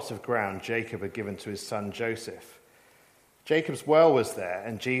the plot of ground Jacob had given to his son Joseph. Jacob's well was there,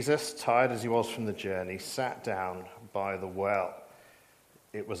 and Jesus, tired as he was from the journey, sat down by the well.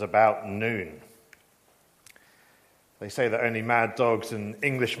 It was about noon. They say that only mad dogs and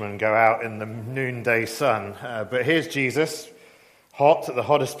Englishmen go out in the noonday sun. But here's Jesus, hot at the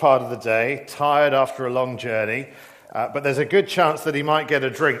hottest part of the day, tired after a long journey. But there's a good chance that he might get a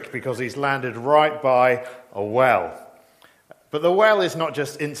drink because he's landed right by a well. But the well is not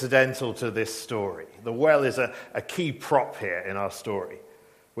just incidental to this story. The well is a key prop here in our story.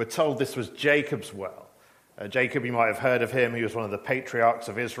 We're told this was Jacob's well. Jacob, you might have heard of him. He was one of the patriarchs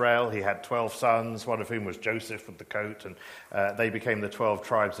of Israel. He had 12 sons, one of whom was Joseph with the coat, and they became the 12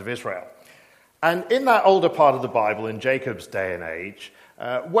 tribes of Israel. And in that older part of the Bible, in Jacob's day and age,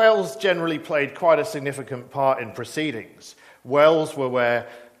 wells generally played quite a significant part in proceedings. Wells were where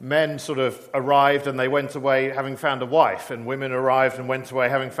men sort of arrived and they went away having found a wife, and women arrived and went away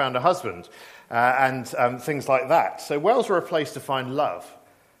having found a husband, and things like that. So wells were a place to find love,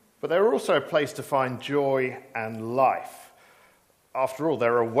 but they were also a place to find joy and life. After all,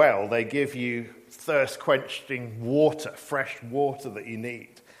 they're a well. They give you thirst-quenching water, fresh water that you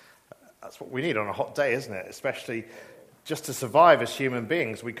need. That's what we need on a hot day, isn't it? Especially just to survive as human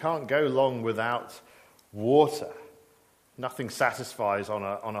beings. We can't go long without water. Nothing satisfies on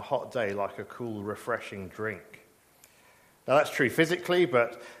a hot day like a cool, refreshing drink. Now that's true physically,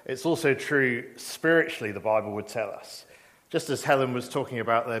 but it's also true spiritually, the Bible would tell us. Just as Helen was talking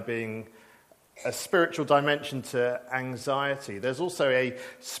about there being a spiritual dimension to anxiety, there's also a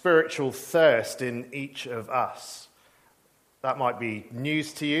spiritual thirst in each of us. That might be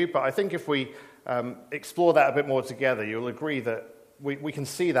news to you, but I think if we explore that a bit more together, you'll agree that we can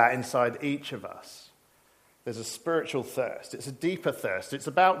see that inside each of us. There's a spiritual thirst. It's a deeper thirst. It's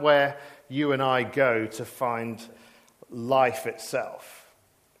about where you and I go to find life itself.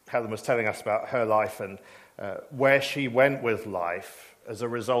 Helen was telling us about her life and where she went with life as a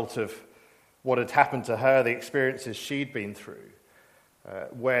result of what had happened to her, the experiences she'd been through,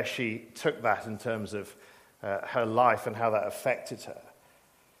 where she took that in terms of her life and how that affected her.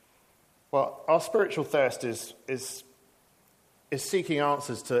 Well, our spiritual thirst is seeking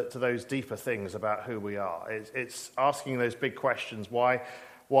answers to those deeper things about who we are. It's asking those big questions. Why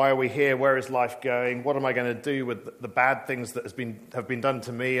are we here? Where is life going? What am I going to do with the bad things that have been done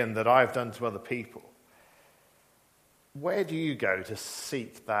to me and that I've done to other people? Where do you go to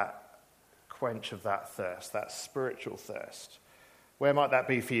seek that quench of that thirst, that spiritual thirst? Where might that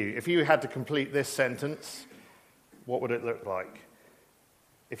be for you? If you had to complete this sentence, what would it look like?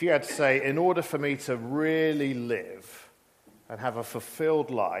 If you had to say, in order for me to really live, and have a fulfilled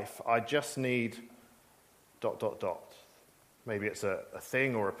life, I just need ... Maybe it's a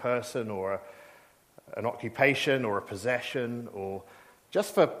thing or a person or an occupation or a possession, or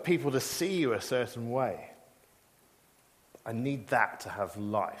just for people to see you a certain way. I need that to have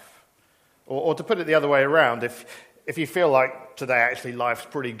life. Or to put it the other way around, if you feel like today actually life's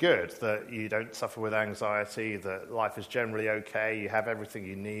pretty good, that you don't suffer with anxiety, that life is generally okay, you have everything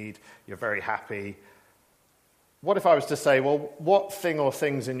you need, you're very happy, what if I was to say, well, what thing or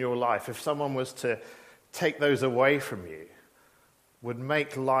things in your life, if someone was to take those away from you, would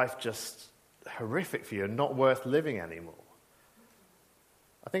make life just horrific for you and not worth living anymore?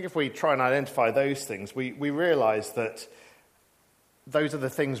 I think if we try and identify those things, we realize that those are the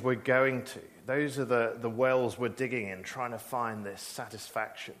things we're going to. Those are the wells we're digging in, trying to find this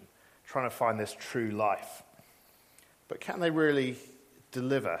satisfaction, trying to find this true life. But can they really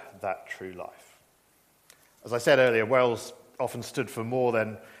deliver that true life? As I said earlier, wells often stood for more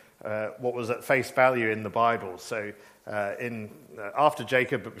than what was at face value in the Bible. So after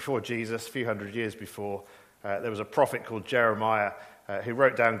Jacob, but before Jesus, a few hundred years before, there was a prophet called Jeremiah who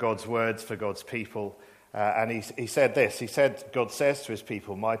wrote down God's words for God's people. And he said this. He said, God says to his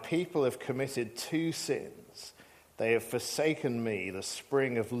people, "My people have committed two sins. They have forsaken me, the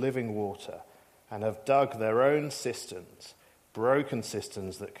spring of living water, and have dug their own cisterns, broken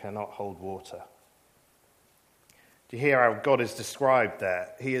cisterns that cannot hold water." Do you hear how God is described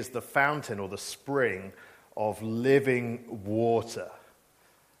there? He is the fountain or the spring of living water.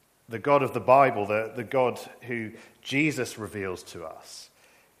 The God of the Bible, the God who Jesus reveals to us,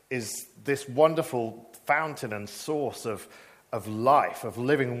 is this wonderful fountain and source of life, of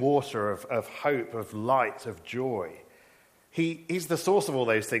living water, of hope, of light, of joy. He's the source of all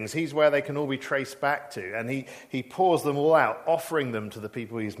those things. He's where they can all be traced back to. And he pours them all out, offering them to the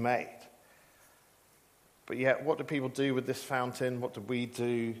people he's made. But yet, what do people do with this fountain? What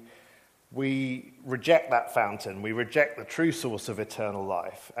do? We reject that fountain. We reject the true source of eternal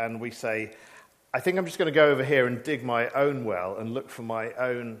life. And we say, I think I'm just going to go over here and dig my own well and look for my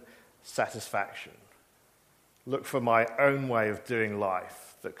own satisfaction. Look for my own way of doing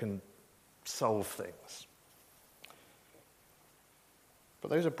life that can solve things. But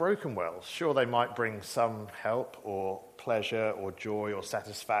those are broken wells. Sure, they might bring some help or pleasure or joy or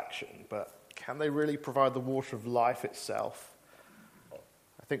satisfaction, but can they really provide the water of life itself?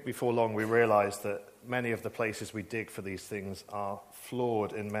 I think before long we realize that many of the places we dig for these things are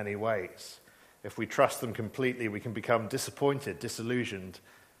flawed in many ways. If we trust them completely, we can become disappointed, disillusioned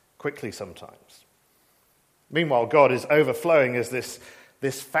quickly sometimes. Meanwhile, God is overflowing as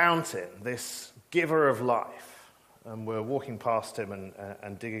this fountain, this giver of life, and we're walking past him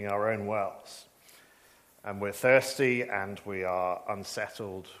and digging our own wells. And we're thirsty, and we are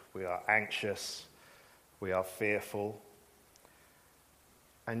unsettled, we are anxious, we are fearful.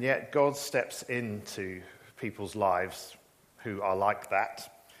 And yet God steps into people's lives who are like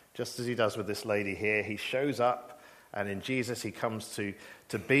that, just as he does with this lady here. He shows up, and in Jesus he comes to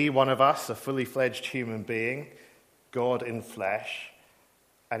be one of us, a fully fledged human being, God in flesh,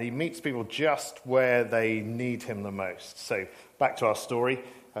 and he meets people just where they need him the most. So back to our story.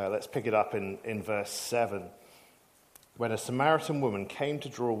 Let's pick it up in verse 7. When a Samaritan woman came to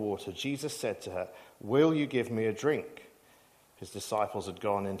draw water, Jesus said to her, "Will you give me a drink?" His disciples had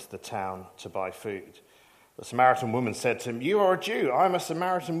gone into the town to buy food. The Samaritan woman said to him, "You are a Jew, I'm a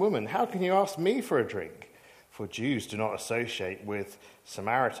Samaritan woman. How can you ask me for a drink?" For Jews do not associate with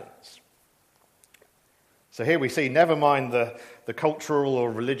Samaritans. So here we see, never mind the cultural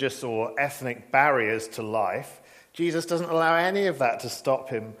or religious or ethnic barriers to life, Jesus doesn't allow any of that to stop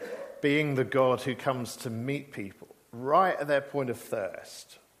him being the God who comes to meet people right at their point of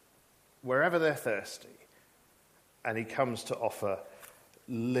thirst, wherever they're thirsty. And he comes to offer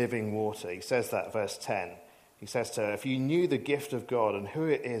living water. He says that, verse 10. He says to her, "If you knew the gift of God and who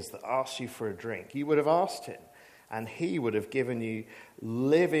it is that asks you for a drink, you would have asked him, and he would have given you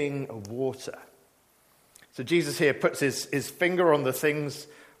living water." So Jesus here puts his finger on the things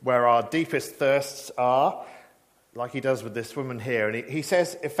where our deepest thirsts are, like he does with this woman here. And he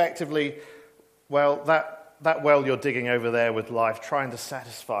says effectively, well, that well you're digging over there with life, trying to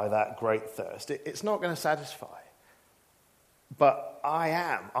satisfy that great thirst, it's not going to satisfy. But I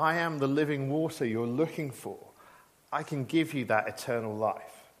am the living water you're looking for. I can give you that eternal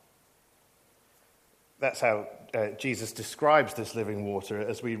life. That's how Jesus describes this living water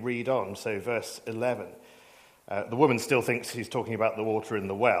as we read on. So verse 11. The woman still thinks he's talking about the water in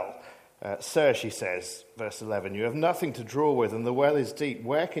the well. "Sir," she says, verse 11, "you have nothing to draw with, and the well is deep.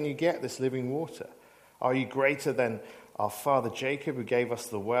 Where can you get this living water? Are you greater than our father Jacob, who gave us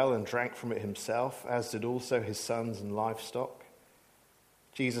the well and drank from it himself, as did also his sons and livestock?"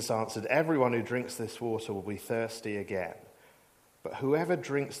 Jesus answered, "Everyone who drinks this water will be thirsty again. But whoever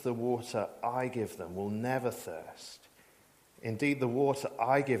drinks the water I give them will never thirst. Indeed, the water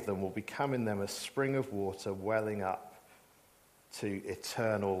I give them will become in them a spring of water welling up to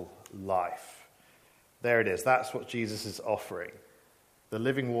eternal life." There it is. That's what Jesus is offering. The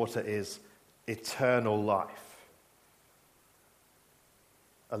living water is eternal life.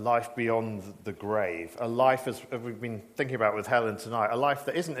 A life beyond the grave. A life, as we've been thinking about with Helen tonight, a life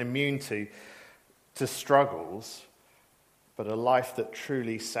that isn't immune to struggles, but a life that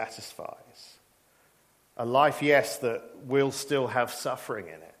truly satisfies. A life, yes, that will still have suffering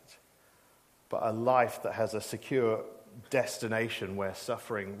in it, but a life that has a secure destination where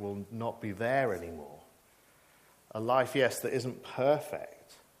suffering will not be there anymore. A life, yes, that isn't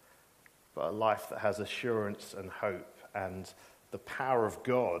perfect, but a life that has assurance and hope and the power of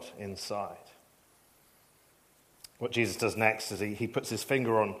God inside. What Jesus does next is he puts his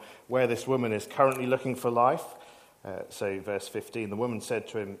finger on where this woman is currently looking for life. So verse 15, the woman said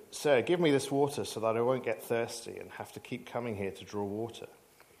to him, "Sir, give me this water so that I won't get thirsty and have to keep coming here to draw water."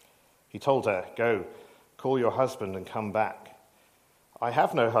 He told her, "Go, call your husband and come back." "I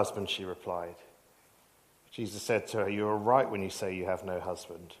have no husband," she replied. Jesus said to her, "You are right when you say you have no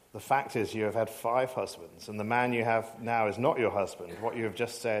husband. The fact is you have had 5 husbands, and the man you have now is not your husband. What you have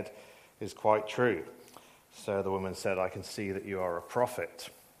just said is quite true." So the woman said, "I can see that you are a prophet."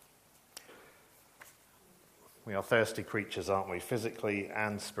 We are thirsty creatures, aren't we? Physically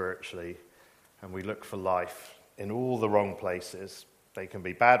and spiritually. And we look for life in all the wrong places. They can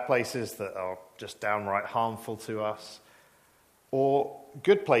be bad places that are just downright harmful to us, or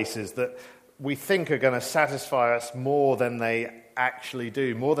good places that we think are going to satisfy us more than they actually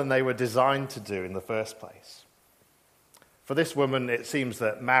do, more than they were designed to do in the first place. For this woman, it seems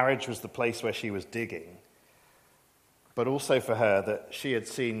that marriage was the place where she was digging, but also for her that she had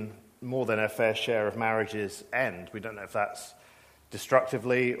seen more than her fair share of marriages end. We don't know if that's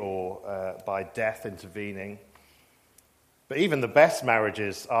destructively or by death intervening. But even the best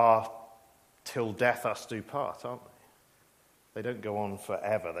marriages are till death us do part, aren't they? They don't go on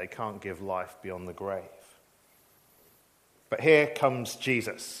forever. They can't give life beyond the grave. But here comes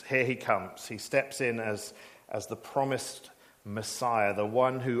Jesus. Here he comes. He steps in as the promised Messiah, the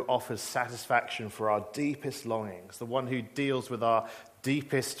one who offers satisfaction for our deepest longings, the one who deals with our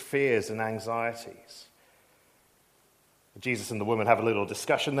deepest fears and anxieties. Jesus and the woman have a little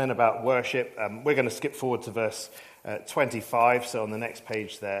discussion then about worship. We're going to skip forward to verse 25, so on the next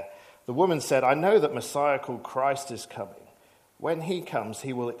page there. The woman said, "I know that Messiah called Christ is coming. When he comes,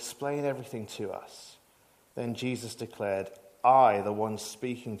 he will explain everything to us." Then Jesus declared, "I, the one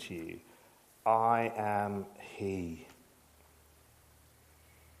speaking to you, I am he."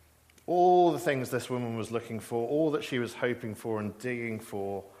 All the things this woman was looking for, all that she was hoping for and digging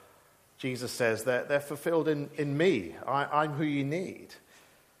for, Jesus says they're fulfilled in me. I'm who you need.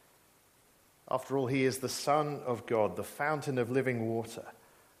 After all, he is the Son of God, the fountain of living water,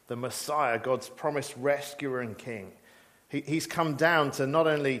 the Messiah, God's promised rescuer and king. He's come down to not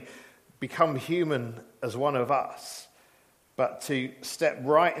only become human as one of us, but to step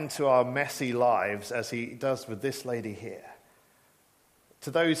right into our messy lives as he does with this lady here. To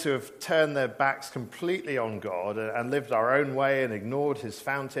those who have turned their backs completely on God and lived our own way and ignored his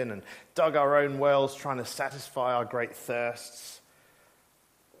fountain and dug our own wells trying to satisfy our great thirsts.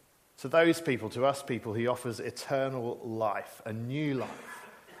 To those people, to us people, he offers eternal life, a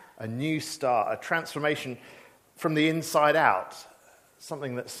new start, a transformation from the inside out,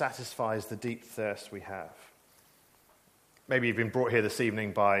 something that satisfies the deep thirst we have. Maybe you've been brought here this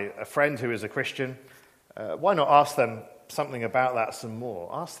evening by a friend who is a Christian. Why not ask them something about that some more?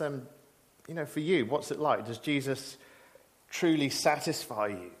 Ask them, for you, what's it like? Does Jesus truly satisfy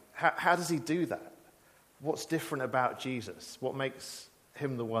you? How does he do that? What's different about Jesus? What makes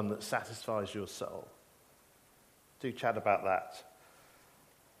him the one that satisfies your soul? Do chat about that.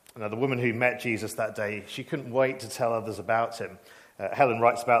 Now, the woman who met Jesus that day, she couldn't wait to tell others about him. Helen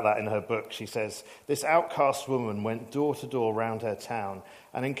writes about that in her book. She says, "This outcast woman went door to door around her town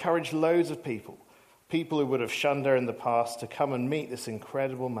and encouraged loads of people who would have shunned her in the past, to come and meet this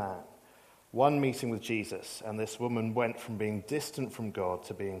incredible man. One meeting with Jesus, and this woman went from being distant from God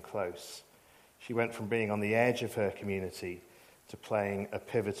to being close. She went from being on the edge of her community to playing a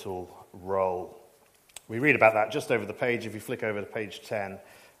pivotal role." We read about that just over the page. If you flick over to page 10,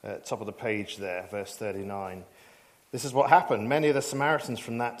 top of the page there, verse 39. This is what happened. Many of the Samaritans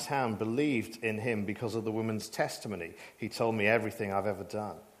from that town believed in him because of the woman's testimony. "He told me everything I've ever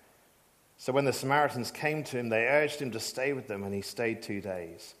done." So when the Samaritans came to him, they urged him to stay with them, and he stayed 2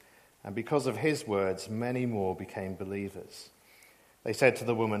 days. And because of his words, many more became believers. They said to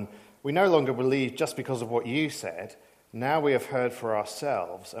the woman, "We no longer believe just because of what you said. Now we have heard for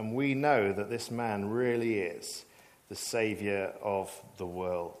ourselves, and we know that this man really is the Saviour of the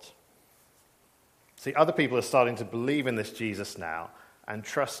world." See, other people are starting to believe in this Jesus now and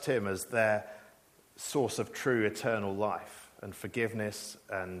trust him as their source of true eternal life and forgiveness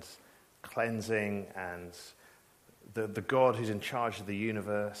and cleansing and the God who's in charge of the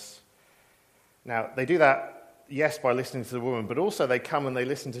universe. Now, they do that, yes, by listening to the woman, but also they come and they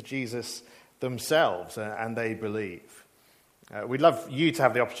listen to Jesus themselves and they believe. We'd love you to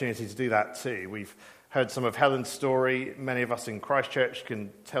have the opportunity to do that too. We've heard some of Helen's story. Many of us in Christchurch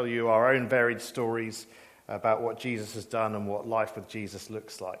can tell you our own varied stories about what Jesus has done and what life with Jesus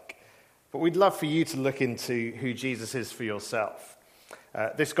looks like. But we'd love for you to look into who Jesus is for yourself.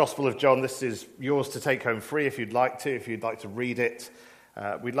 This Gospel of John, this is yours to take home free if you'd like to read it.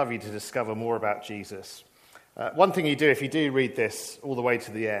 We'd love you to discover more about Jesus. One thing you do if you do read this all the way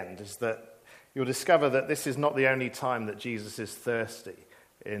to the end is that you'll discover that this is not the only time that Jesus is thirsty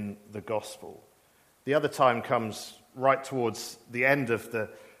in the Gospel. The other time comes right towards the end of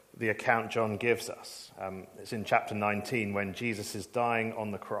the account John gives us. It's in chapter 19 when Jesus is dying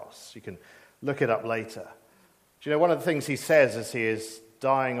on the cross. You can look it up later. Do you know, one of the things he says as he is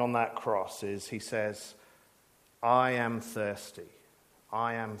dying on that cross is he says, "I am thirsty.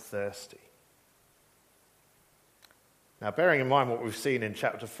 I am thirsty." Now, bearing in mind what we've seen in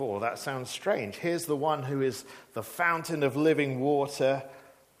chapter 4, that sounds strange. Here's the one who is the fountain of living water,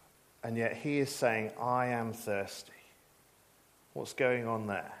 and yet he is saying, "I am thirsty." What's going on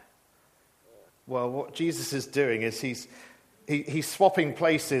there? Well, what Jesus is doing is he's swapping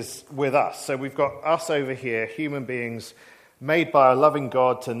places with us. So we've got us over here, human beings made by a loving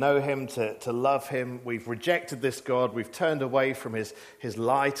God to know him, to love him. We've rejected this God. We've turned away from his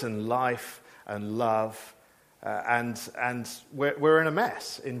light and life and love. And we're in a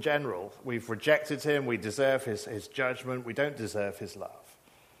mess in general. We've rejected him. We deserve his judgment. We don't deserve his love.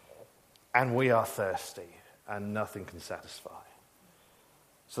 And we are thirsty, and nothing can satisfy.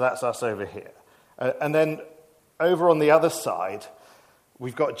 So that's us over here. And then over on the other side,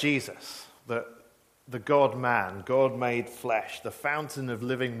 we've got Jesus, the God-man, God made flesh, the fountain of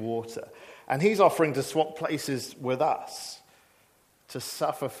living water. And he's offering to swap places with us, to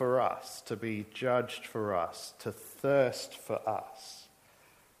suffer for us, to be judged for us, to thirst for us,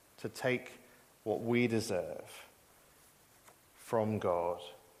 to take what we deserve from God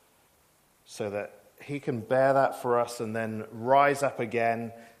so that he can bear that for us and then rise up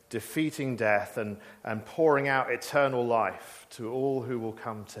again, defeating death and pouring out eternal life to all who will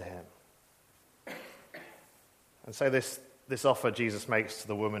come to him. And so this offer Jesus makes to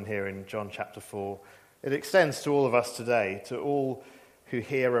the woman here in John chapter 4, it extends to all of us today, to all who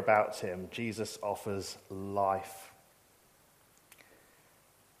hear about him. Jesus offers life.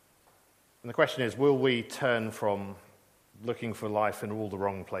 And the question is, will we turn from looking for life in all the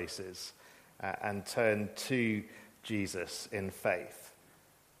wrong places and turn to Jesus in faith?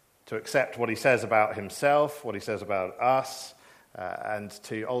 To accept what he says about himself, what he says about us, and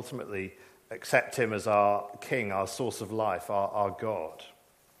to ultimately accept him as our King, our source of life, our God.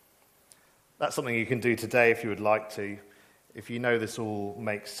 That's something you can do today if you would like to. If you know this all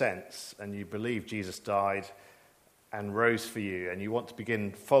makes sense and you believe Jesus died and rose for you and you want to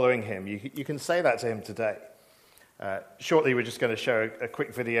begin following him, you can say that to him today. Shortly we're just going to show a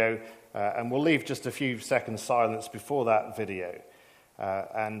quick video and we'll leave just a few seconds silence before that video.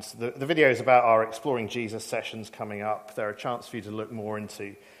 And the video is about our Exploring Jesus sessions coming up. They're a chance for you to look more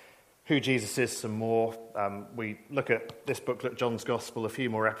into who Jesus is some more. We look at this booklet, John's Gospel, a few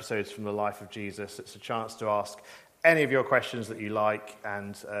more episodes from the life of Jesus. It's a chance to ask any of your questions that you like,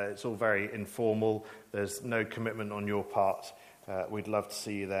 and it's all very informal. There's no commitment on your part. We'd love to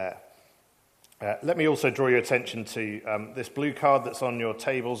see you there. Let me also draw your attention to this blue card that's on your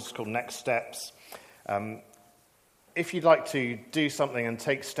tables. It's called Next Steps. If you'd like to do something and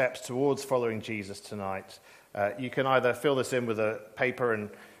take steps towards following Jesus tonight, you can either fill this in with a paper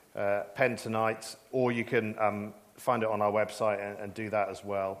and pen tonight, or you can find it on our website and do that as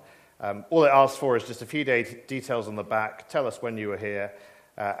well. All it asks for is just a few details on the back. Tell us when you were here.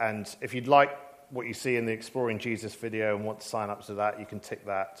 And if you'd like what you see in the Exploring Jesus video and want to sign up to that, you can tick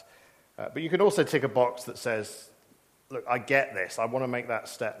that. But you can also tick a box that says, look, I get this. I want to make that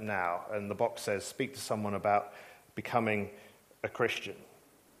step now. And the box says, speak to someone about becoming a Christian.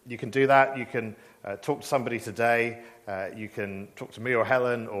 You can do that. You can talk to somebody today. You can talk to me or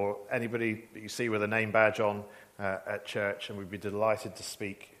Helen or anybody that you see with a name badge on at church, and we'd be delighted to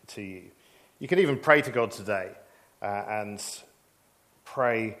speak to you. You can even pray to God today and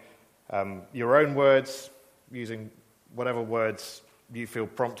pray your own words, using whatever words you feel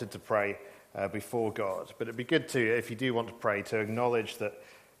prompted to pray before God. But it'd be good to, if you do want to pray, to acknowledge that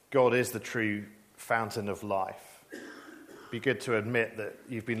God is the true fountain of life. It'd be good to admit that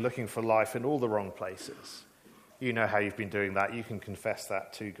you've been looking for life in all the wrong places. You know how you've been doing that. You can confess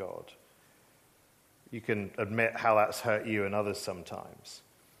that to God. You can admit how that's hurt you and others sometimes.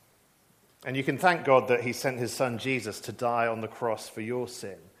 And you can thank God that he sent his son Jesus to die on the cross for your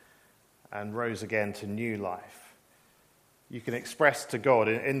sin and rose again to new life. You can express to God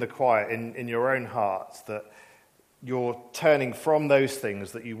in the quiet, in your own heart, that you're turning from those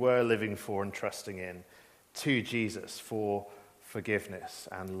things that you were living for and trusting in to Jesus for forgiveness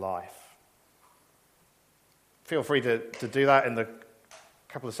and life. Feel free to do that in the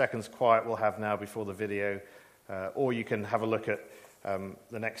couple of seconds quiet we'll have now before the video, or you can have a look at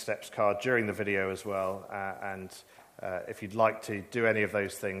the Next Steps card during the video as well, and if you'd like to do any of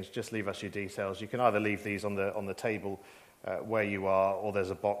those things, just leave us your details. You can either leave these on the table where you are, or there's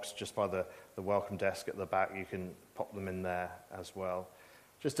a box just by the welcome desk at the back. You can pop them in there as well.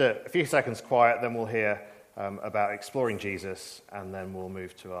 Just a few seconds quiet, then we'll hear about exploring Jesus, and then we'll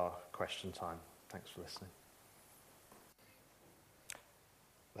move to our question time. Thanks for listening.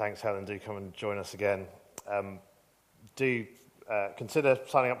 Thanks, Helen. Do come and join us again. Consider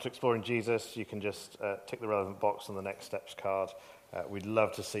signing up to Exploring Jesus. You can just tick the relevant box on the Next Steps card. We'd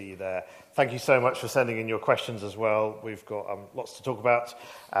love to see you there. Thank you so much for sending in your questions as well. We've got lots to talk about,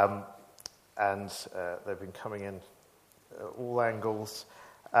 and they've been coming in all angles.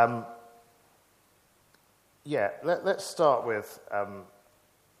 Let's start with,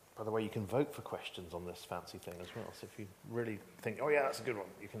 by the way, you can vote for questions on this fancy thing as well. So if you really think, oh yeah, that's a good one,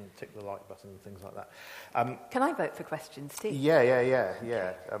 you can tick the like button and things like that. Can I vote for questions too? Yeah.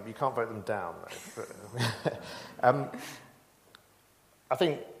 You can't vote them down, though. But, I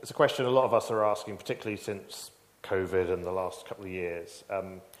think it's a question a lot of us are asking, particularly since COVID and the last couple of years.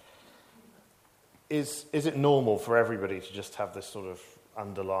 Is it normal for everybody to just have this sort of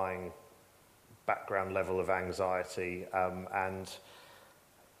underlying background level of anxiety? And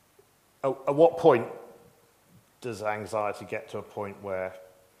at what point does anxiety get to a point where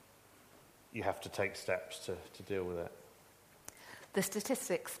you have to take steps to deal with it? The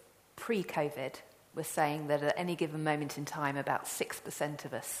statistics pre-COVID were saying that at any given moment in time, about 6%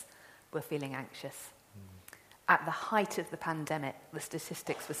 of us were feeling anxious. At the height of the pandemic, the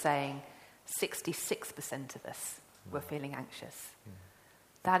statistics were saying 66% of us were feeling anxious.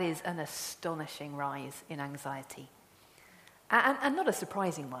 That is an astonishing rise in anxiety. And not a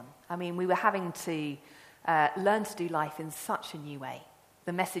surprising one. I mean, we were having to learn to do life in such a new way.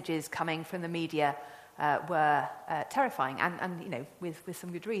 The messages coming from the media were terrifying, and you know, with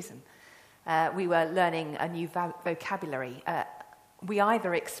some good reason. We were learning a new vocabulary. We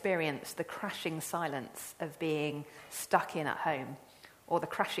either experienced the crashing silence of being stuck in at home, or the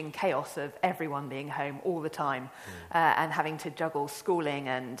crashing chaos of everyone being home all the time, and having to juggle schooling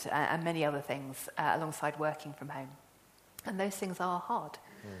and many other things alongside working from home. And those things are hard.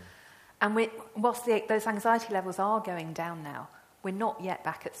 And whilst those anxiety levels are going down now, we're not yet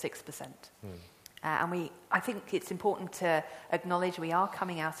back at 6%. I think it's important to acknowledge we are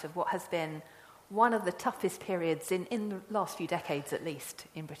coming out of what has been one of the toughest periods in the last few decades, at least,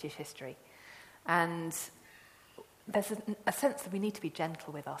 in British history. And there's a sense that we need to be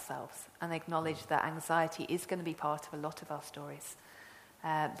gentle with ourselves and acknowledge that anxiety is going to be part of a lot of our stories,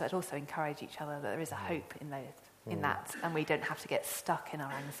 but also encourage each other that there is a hope in that, and we don't have to get stuck in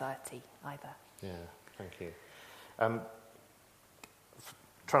our anxiety either. Yeah, thank you.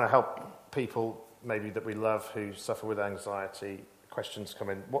 Trying to help people maybe that we love who suffer with anxiety, questions come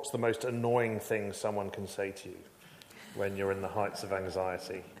in. What's the most annoying thing someone can say to you when you're in the heights of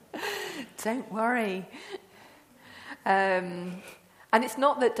anxiety? Don't worry. And it's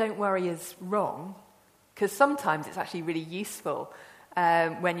not that don't worry is wrong, because sometimes it's actually really useful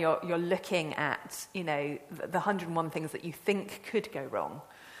when you're looking at, you know, the 101 things that you think could go wrong.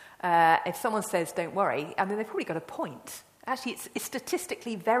 If someone says don't worry, I mean, they've probably got a point. Actually, it's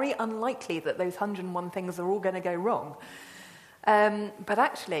statistically very unlikely that those 101 things are all going to go wrong. But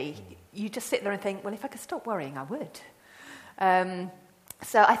actually, you just sit there and think, well, if I could stop worrying, I would.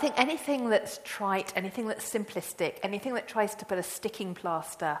 So I think anything that's trite, anything that's simplistic, anything that tries to put a sticking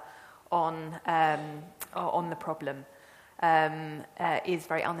plaster on the problem is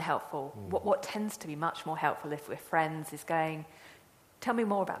very unhelpful. What tends to be much more helpful if we're friends is going, tell me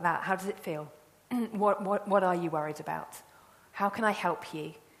more about that. How does it feel? What are you worried about? How can I help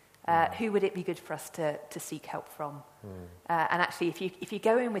you? Who would it be good for us to seek help from? And actually, if you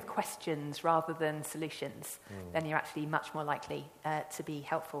go in with questions rather than solutions, then you're actually much more likely to be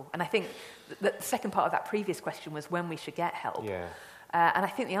helpful. And I think the second part of that previous question was when we should get help. Yeah. And I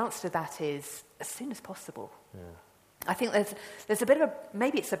think the answer to that is as soon as possible. Yeah. I think there's a bit of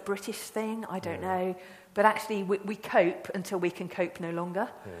maybe it's a British thing, I don't know, but actually we cope until we can cope no longer.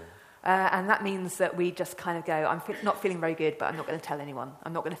 Yeah. And that means that we just kind of go, I'm not feeling very good, but I'm not going to tell anyone.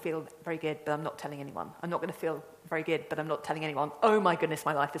 I'm not going to feel very good, but I'm not telling anyone. I'm not going to feel very good, but I'm not telling anyone. Oh my goodness,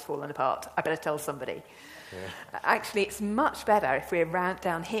 my life has fallen apart. I better tell somebody. Yeah. Actually, it's much better if we're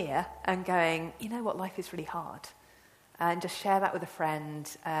down here and going, you know what, life is really hard. And just share that with a friend,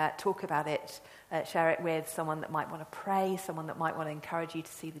 talk about it, share it with someone that might want to pray, someone that might want to encourage you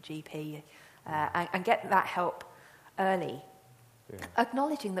to see the GP, and get that help early. Yeah.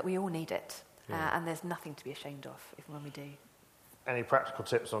 Acknowledging that we all need it, and there's nothing to be ashamed of even when we do. Any practical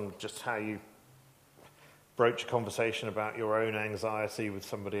tips on just how you broach a conversation about your own anxiety with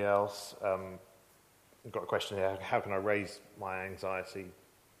somebody else? I've got a question here. How can I raise my anxiety,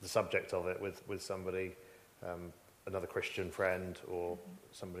 the subject of it, with somebody, another Christian friend or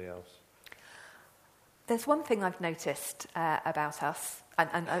somebody else? There's one thing I've noticed about us,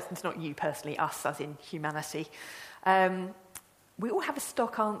 and it's not you personally, us as in humanity. We all have a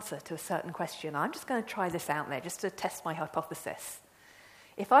stock answer to a certain question. I'm just going to try this out there just to test my hypothesis.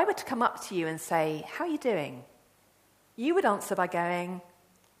 If I were to come up to you and say, how are you doing? You would answer by going...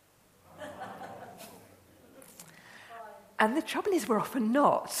 And the trouble is we're often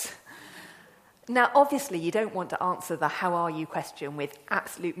not. Now, obviously, you don't want to answer the how are you question with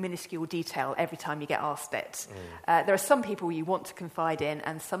absolute minuscule detail every time you get asked it. There are some people you want to confide in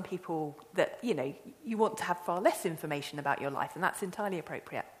and some people that, you want to have far less information about your life, and that's entirely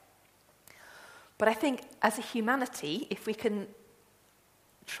appropriate. But I think as a humanity, if we can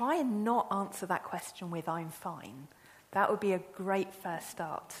try and not answer that question with I'm fine, that would be a great first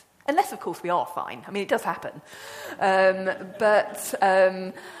start. Unless, of course, we are fine. I mean, it does happen. But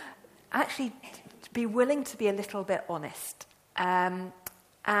actually, be willing to be a little bit honest. And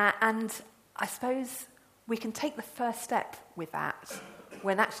I suppose we can take the first step with that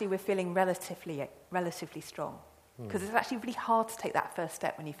when actually we're feeling relatively strong. Because it's actually really hard to take that first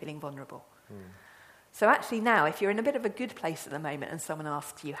step when you're feeling vulnerable. So actually now, if you're in a bit of a good place at the moment and someone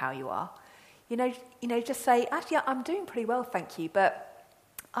asks you how you are, just say, actually, I'm doing pretty well, thank you, but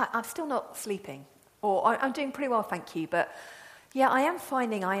I'm still not sleeping. Or I'm doing pretty well, thank you, but yeah, I am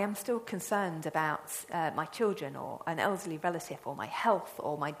finding I am still concerned about my children or an elderly relative or my health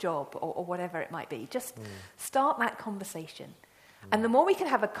or my job or whatever it might be. Just start that conversation. And the more we can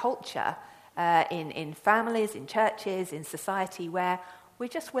have a culture in families, in churches, in society where we're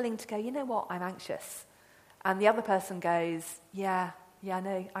just willing to go, you know what, I'm anxious. And the other person goes, yeah,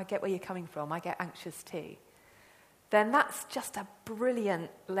 no, I get where you're coming from. I get anxious too. Then that's just a brilliant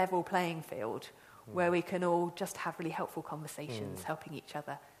level playing field where we can all just have really helpful conversations, helping each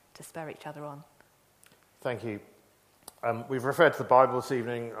other to spur each other on. Thank you. We've referred to the Bible this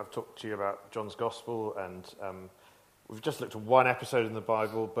evening. I've talked to you about John's Gospel, and we've just looked at one episode in the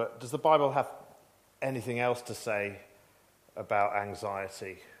Bible, but does the Bible have anything else to say about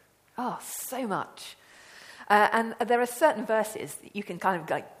anxiety? Oh, so much. And there are certain verses that you can kind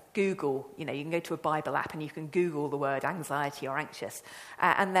of Google, you can go to a Bible app and you can Google the word anxiety or anxious.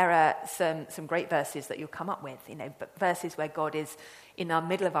 And there are some great verses that you'll come up with, but verses where God is in the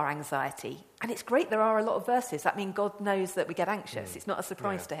middle of our anxiety. And it's great there are a lot of verses. That means God knows that we get anxious. It's not a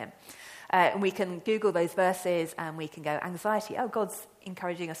surprise to him. And we can Google those verses and we can go, anxiety, oh, God's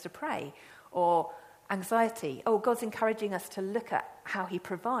encouraging us to pray. Or anxiety, oh, God's encouraging us to look at how he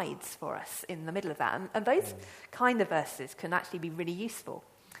provides for us in the middle of that. And those kind of verses can actually be really useful.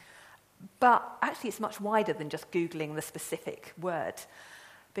 But actually it's much wider than just Googling the specific word,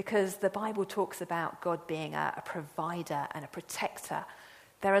 because the Bible talks about God being a provider and a protector.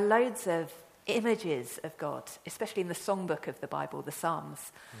 There are loads of images of God, especially in the songbook of the Bible, the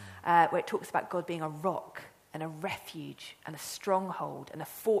Psalms, where it talks about God being a rock and a refuge and a stronghold and a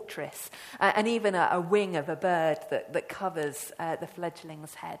fortress, and even a wing of a bird that covers the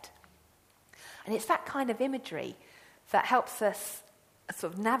fledgling's head. And it's that kind of imagery that helps us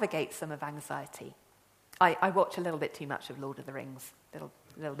sort of navigate some of anxiety. I watch a little bit too much of Lord of the Rings, a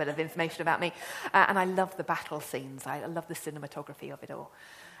little bit of information about me, and I love the battle scenes. I love the cinematography of it all.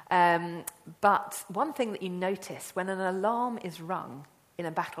 But one thing that you notice, when an alarm is rung in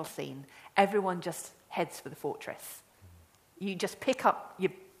a battle scene, everyone just heads for the fortress. You just pick up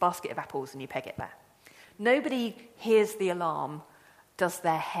your basket of apples and you peg it there. Nobody hears the alarm, does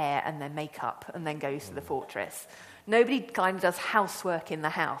their hair and their makeup, and then goes to the fortress. Nobody kind of does housework in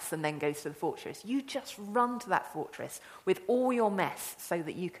the house and then goes to the fortress. You just run to that fortress with all your mess so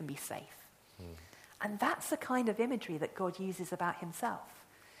that you can be safe. And that's the kind of imagery that God uses about himself.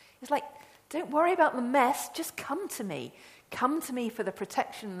 It's like, don't worry about the mess, just come to me. Come to me for the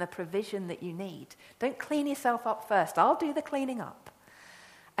protection and the provision that you need. Don't clean yourself up first. I'll do the cleaning up.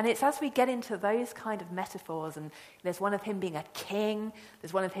 And it's as we get into those kind of metaphors, and there's one of him being a king,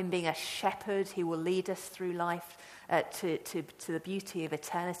 there's one of him being a shepherd who will lead us through life to the beauty of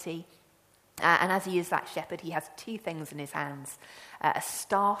eternity. And as he is that shepherd, he has two things in his hands. A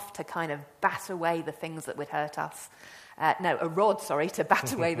staff to kind of bat away the things that would hurt us. A rod, to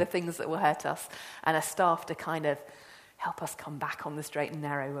bat away the things that will hurt us. And a staff to kind of help us come back on the straight and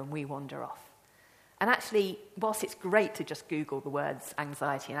narrow when we wander off. And actually, whilst it's great to just Google the words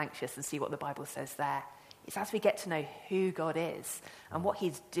anxiety and anxious and see what the Bible says there, it's as we get to know who God is and what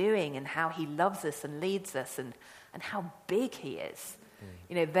he's doing and how he loves us and leads us and how big he is.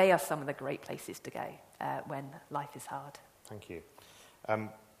 They are some of the great places to go when life is hard. Thank you.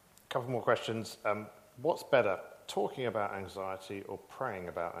 Couple more questions. What's better, talking about anxiety or praying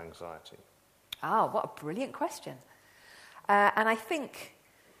about anxiety? What a brilliant question. And I think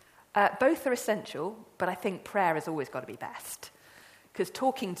both are essential, but I think prayer has always got to be best. Because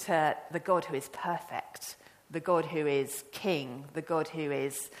talking to the God who is perfect, the God who is king, the God who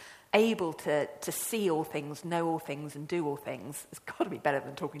is able to see all things, know all things, and do all things, it's got to be better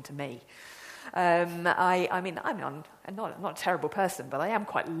than talking to me. I'm not a terrible person, but I am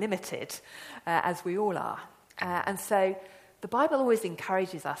quite limited, as we all are. And so the Bible always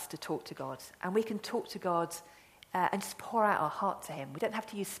encourages us to talk to God, and we can talk to God and just pour out our heart to him. We don't have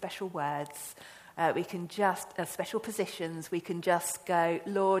to use special words. We can just, special positions, we can just go,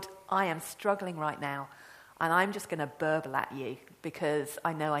 Lord, I am struggling right now, and I'm just going to burble at you because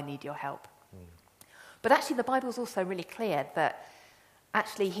I know I need your help. But actually the Bible's also really clear that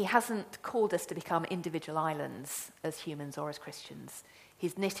actually he hasn't called us to become individual islands as humans or as Christians.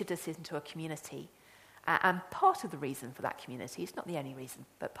 He's knitted us into a community. And part of the reason for that community, it's not the only reason,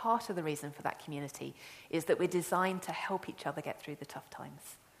 but part of the reason for that community is that we're designed to help each other get through the tough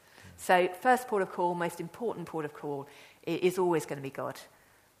times. So first port of call, most important port of call is always going to be God.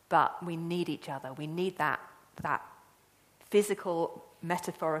 But we need each other. We need that physical,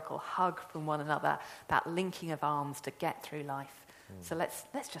 metaphorical hug from one another, that linking of arms to get through life. So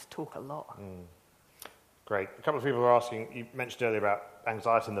let's just talk a lot. Great. A couple of people are asking, you mentioned earlier about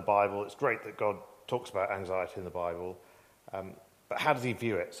anxiety in the Bible. It's great that God talks about anxiety in the Bible, but how does he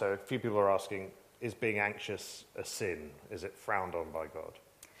view it? So a few people are asking, is being anxious a sin? Is it frowned on by God?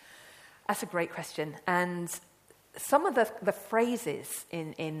 That's a great question. And some of the phrases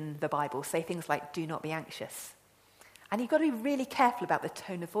in the Bible say things like, do not be anxious. And you've got to be really careful about the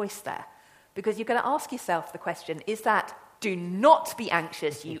tone of voice there, because you're going to ask yourself the question, is that, do not be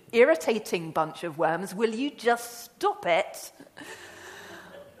anxious, you irritating bunch of worms, will you just stop it?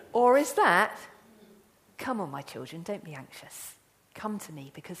 Or is that, come on, my children, don't be anxious. Come to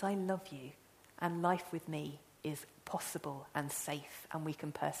me because I love you, and life with me is possible and safe, and we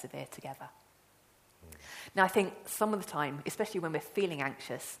can persevere together. Now, I think some of the time, especially when we're feeling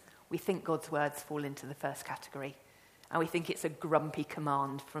anxious, we think God's words fall into the first category, and we think it's a grumpy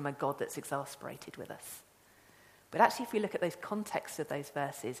command from a God that's exasperated with us. But actually, if we look at those contexts of those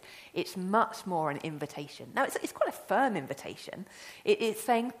verses, it's much more an invitation. Now, it's quite a firm invitation. It's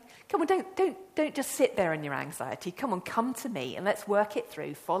saying, come on, don't just sit there in your anxiety. Come on, come to me and let's work it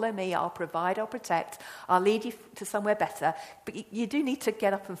through. Follow me, I'll provide, I'll protect, I'll lead you to somewhere better. But you do need to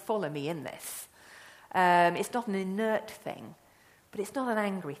get up and follow me in this. It's not an inert thing, but it's not an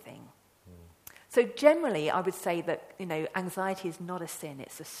angry thing. So generally, I would say that, anxiety is not a sin,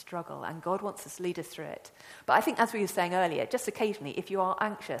 it's a struggle, and God wants us to lead us through it. But I think, as we were saying earlier, just occasionally, if you are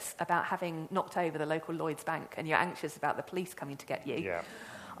anxious about having knocked over the local Lloyds Bank and you're anxious about the police coming to get you,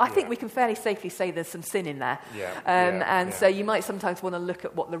 I think we can fairly safely say there's some sin in there. So you might sometimes want to look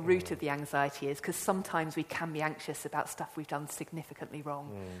at what the root of the anxiety is, because sometimes we can be anxious about stuff we've done significantly wrong,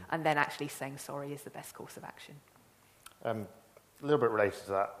 and then actually saying sorry is the best course of action. A little bit related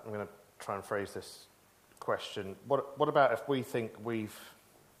to that, I'm going to try and phrase this question. What about if we think we've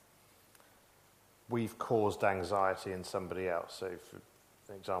caused anxiety in somebody else? So,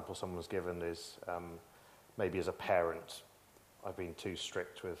 for example, someone's given is maybe as a parent, I've been too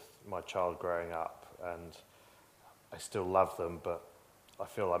strict with my child growing up, and I still love them, but I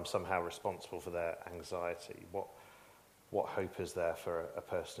feel I'm somehow responsible for their anxiety. What hope is there for a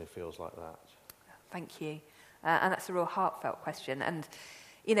person who feels like that? Thank you. And that's a real heartfelt question. And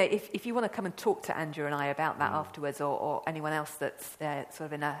if you want to come and talk to Andrew and I about that afterwards, or anyone else that's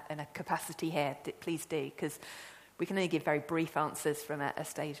sort of in a capacity here, please do, because we can only give very brief answers from a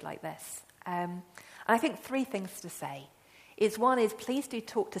stage like this. And I think three things to say. One is please do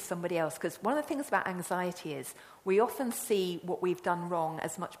talk to somebody else, because one of the things about anxiety is we often see what we've done wrong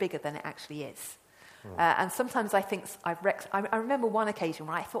as much bigger than it actually is. And sometimes I think I've wrecked. I remember one occasion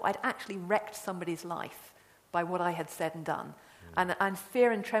where I thought I'd actually wrecked somebody's life by what I had said and done. And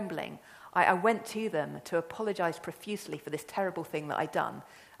fear and trembling, I went to them to apologize profusely for this terrible thing that I'd done,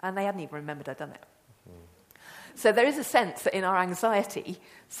 and they hadn't even remembered I'd done it. So there is a sense that in our anxiety,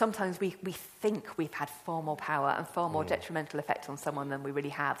 sometimes we think we've had far more power and far more detrimental effect on someone than we really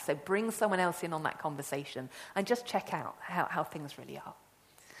have. So bring someone else in on that conversation and just check out how things really are.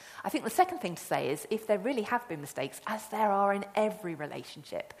 I think the second thing to say is if there really have been mistakes, as there are in every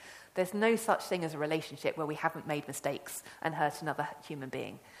relationship, there's no such thing as a relationship where we haven't made mistakes and hurt another human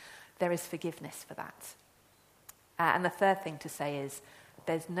being. There is forgiveness for that. And the third thing to say is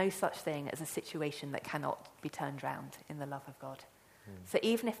there's no such thing as a situation that cannot be turned round in the love of God. So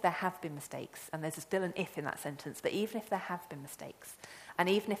even if there have been mistakes, and there's still an if in that sentence, but even if there have been mistakes, and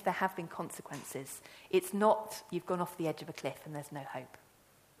even if there have been consequences, it's not you've gone off the edge of a cliff and there's no hope.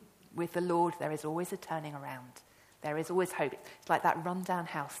 With the Lord, there is always a turning around. There is always hope. It's like that run-down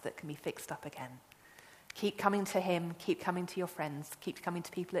house that can be fixed up again. Keep coming to him, keep coming to your friends, keep coming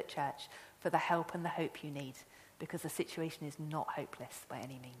to people at church for the help and the hope you need, because the situation is not hopeless by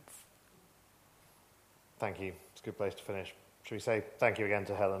any means. Thank you. It's a good place to finish. Should we say thank you again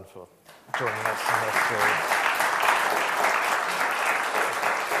to Helen for joining us in her story?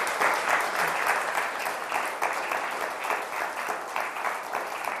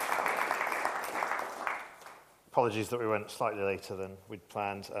 Apologies that we went slightly later than we'd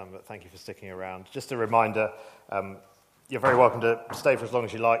planned, but thank you for sticking around. Just a reminder, you're very welcome to stay for as long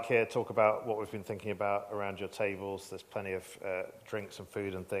as you like here, talk about what we've been thinking about around your tables. There's plenty of drinks and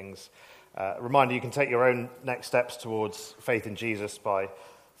food and things. A reminder, you can take your own next steps towards faith in Jesus by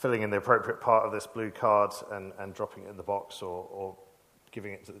filling in the appropriate part of this blue card and dropping it in the box or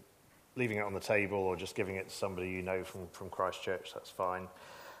giving it leaving it on the table or just giving it to somebody you know from Christchurch. That's fine.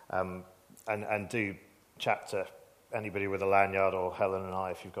 And do chat to anybody with a lanyard or Helen and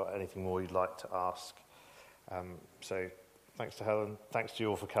I if you've got anything more you'd like to ask. So thanks to Helen, thanks to you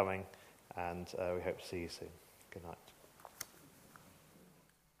all for coming, and we hope to see you soon. Good night.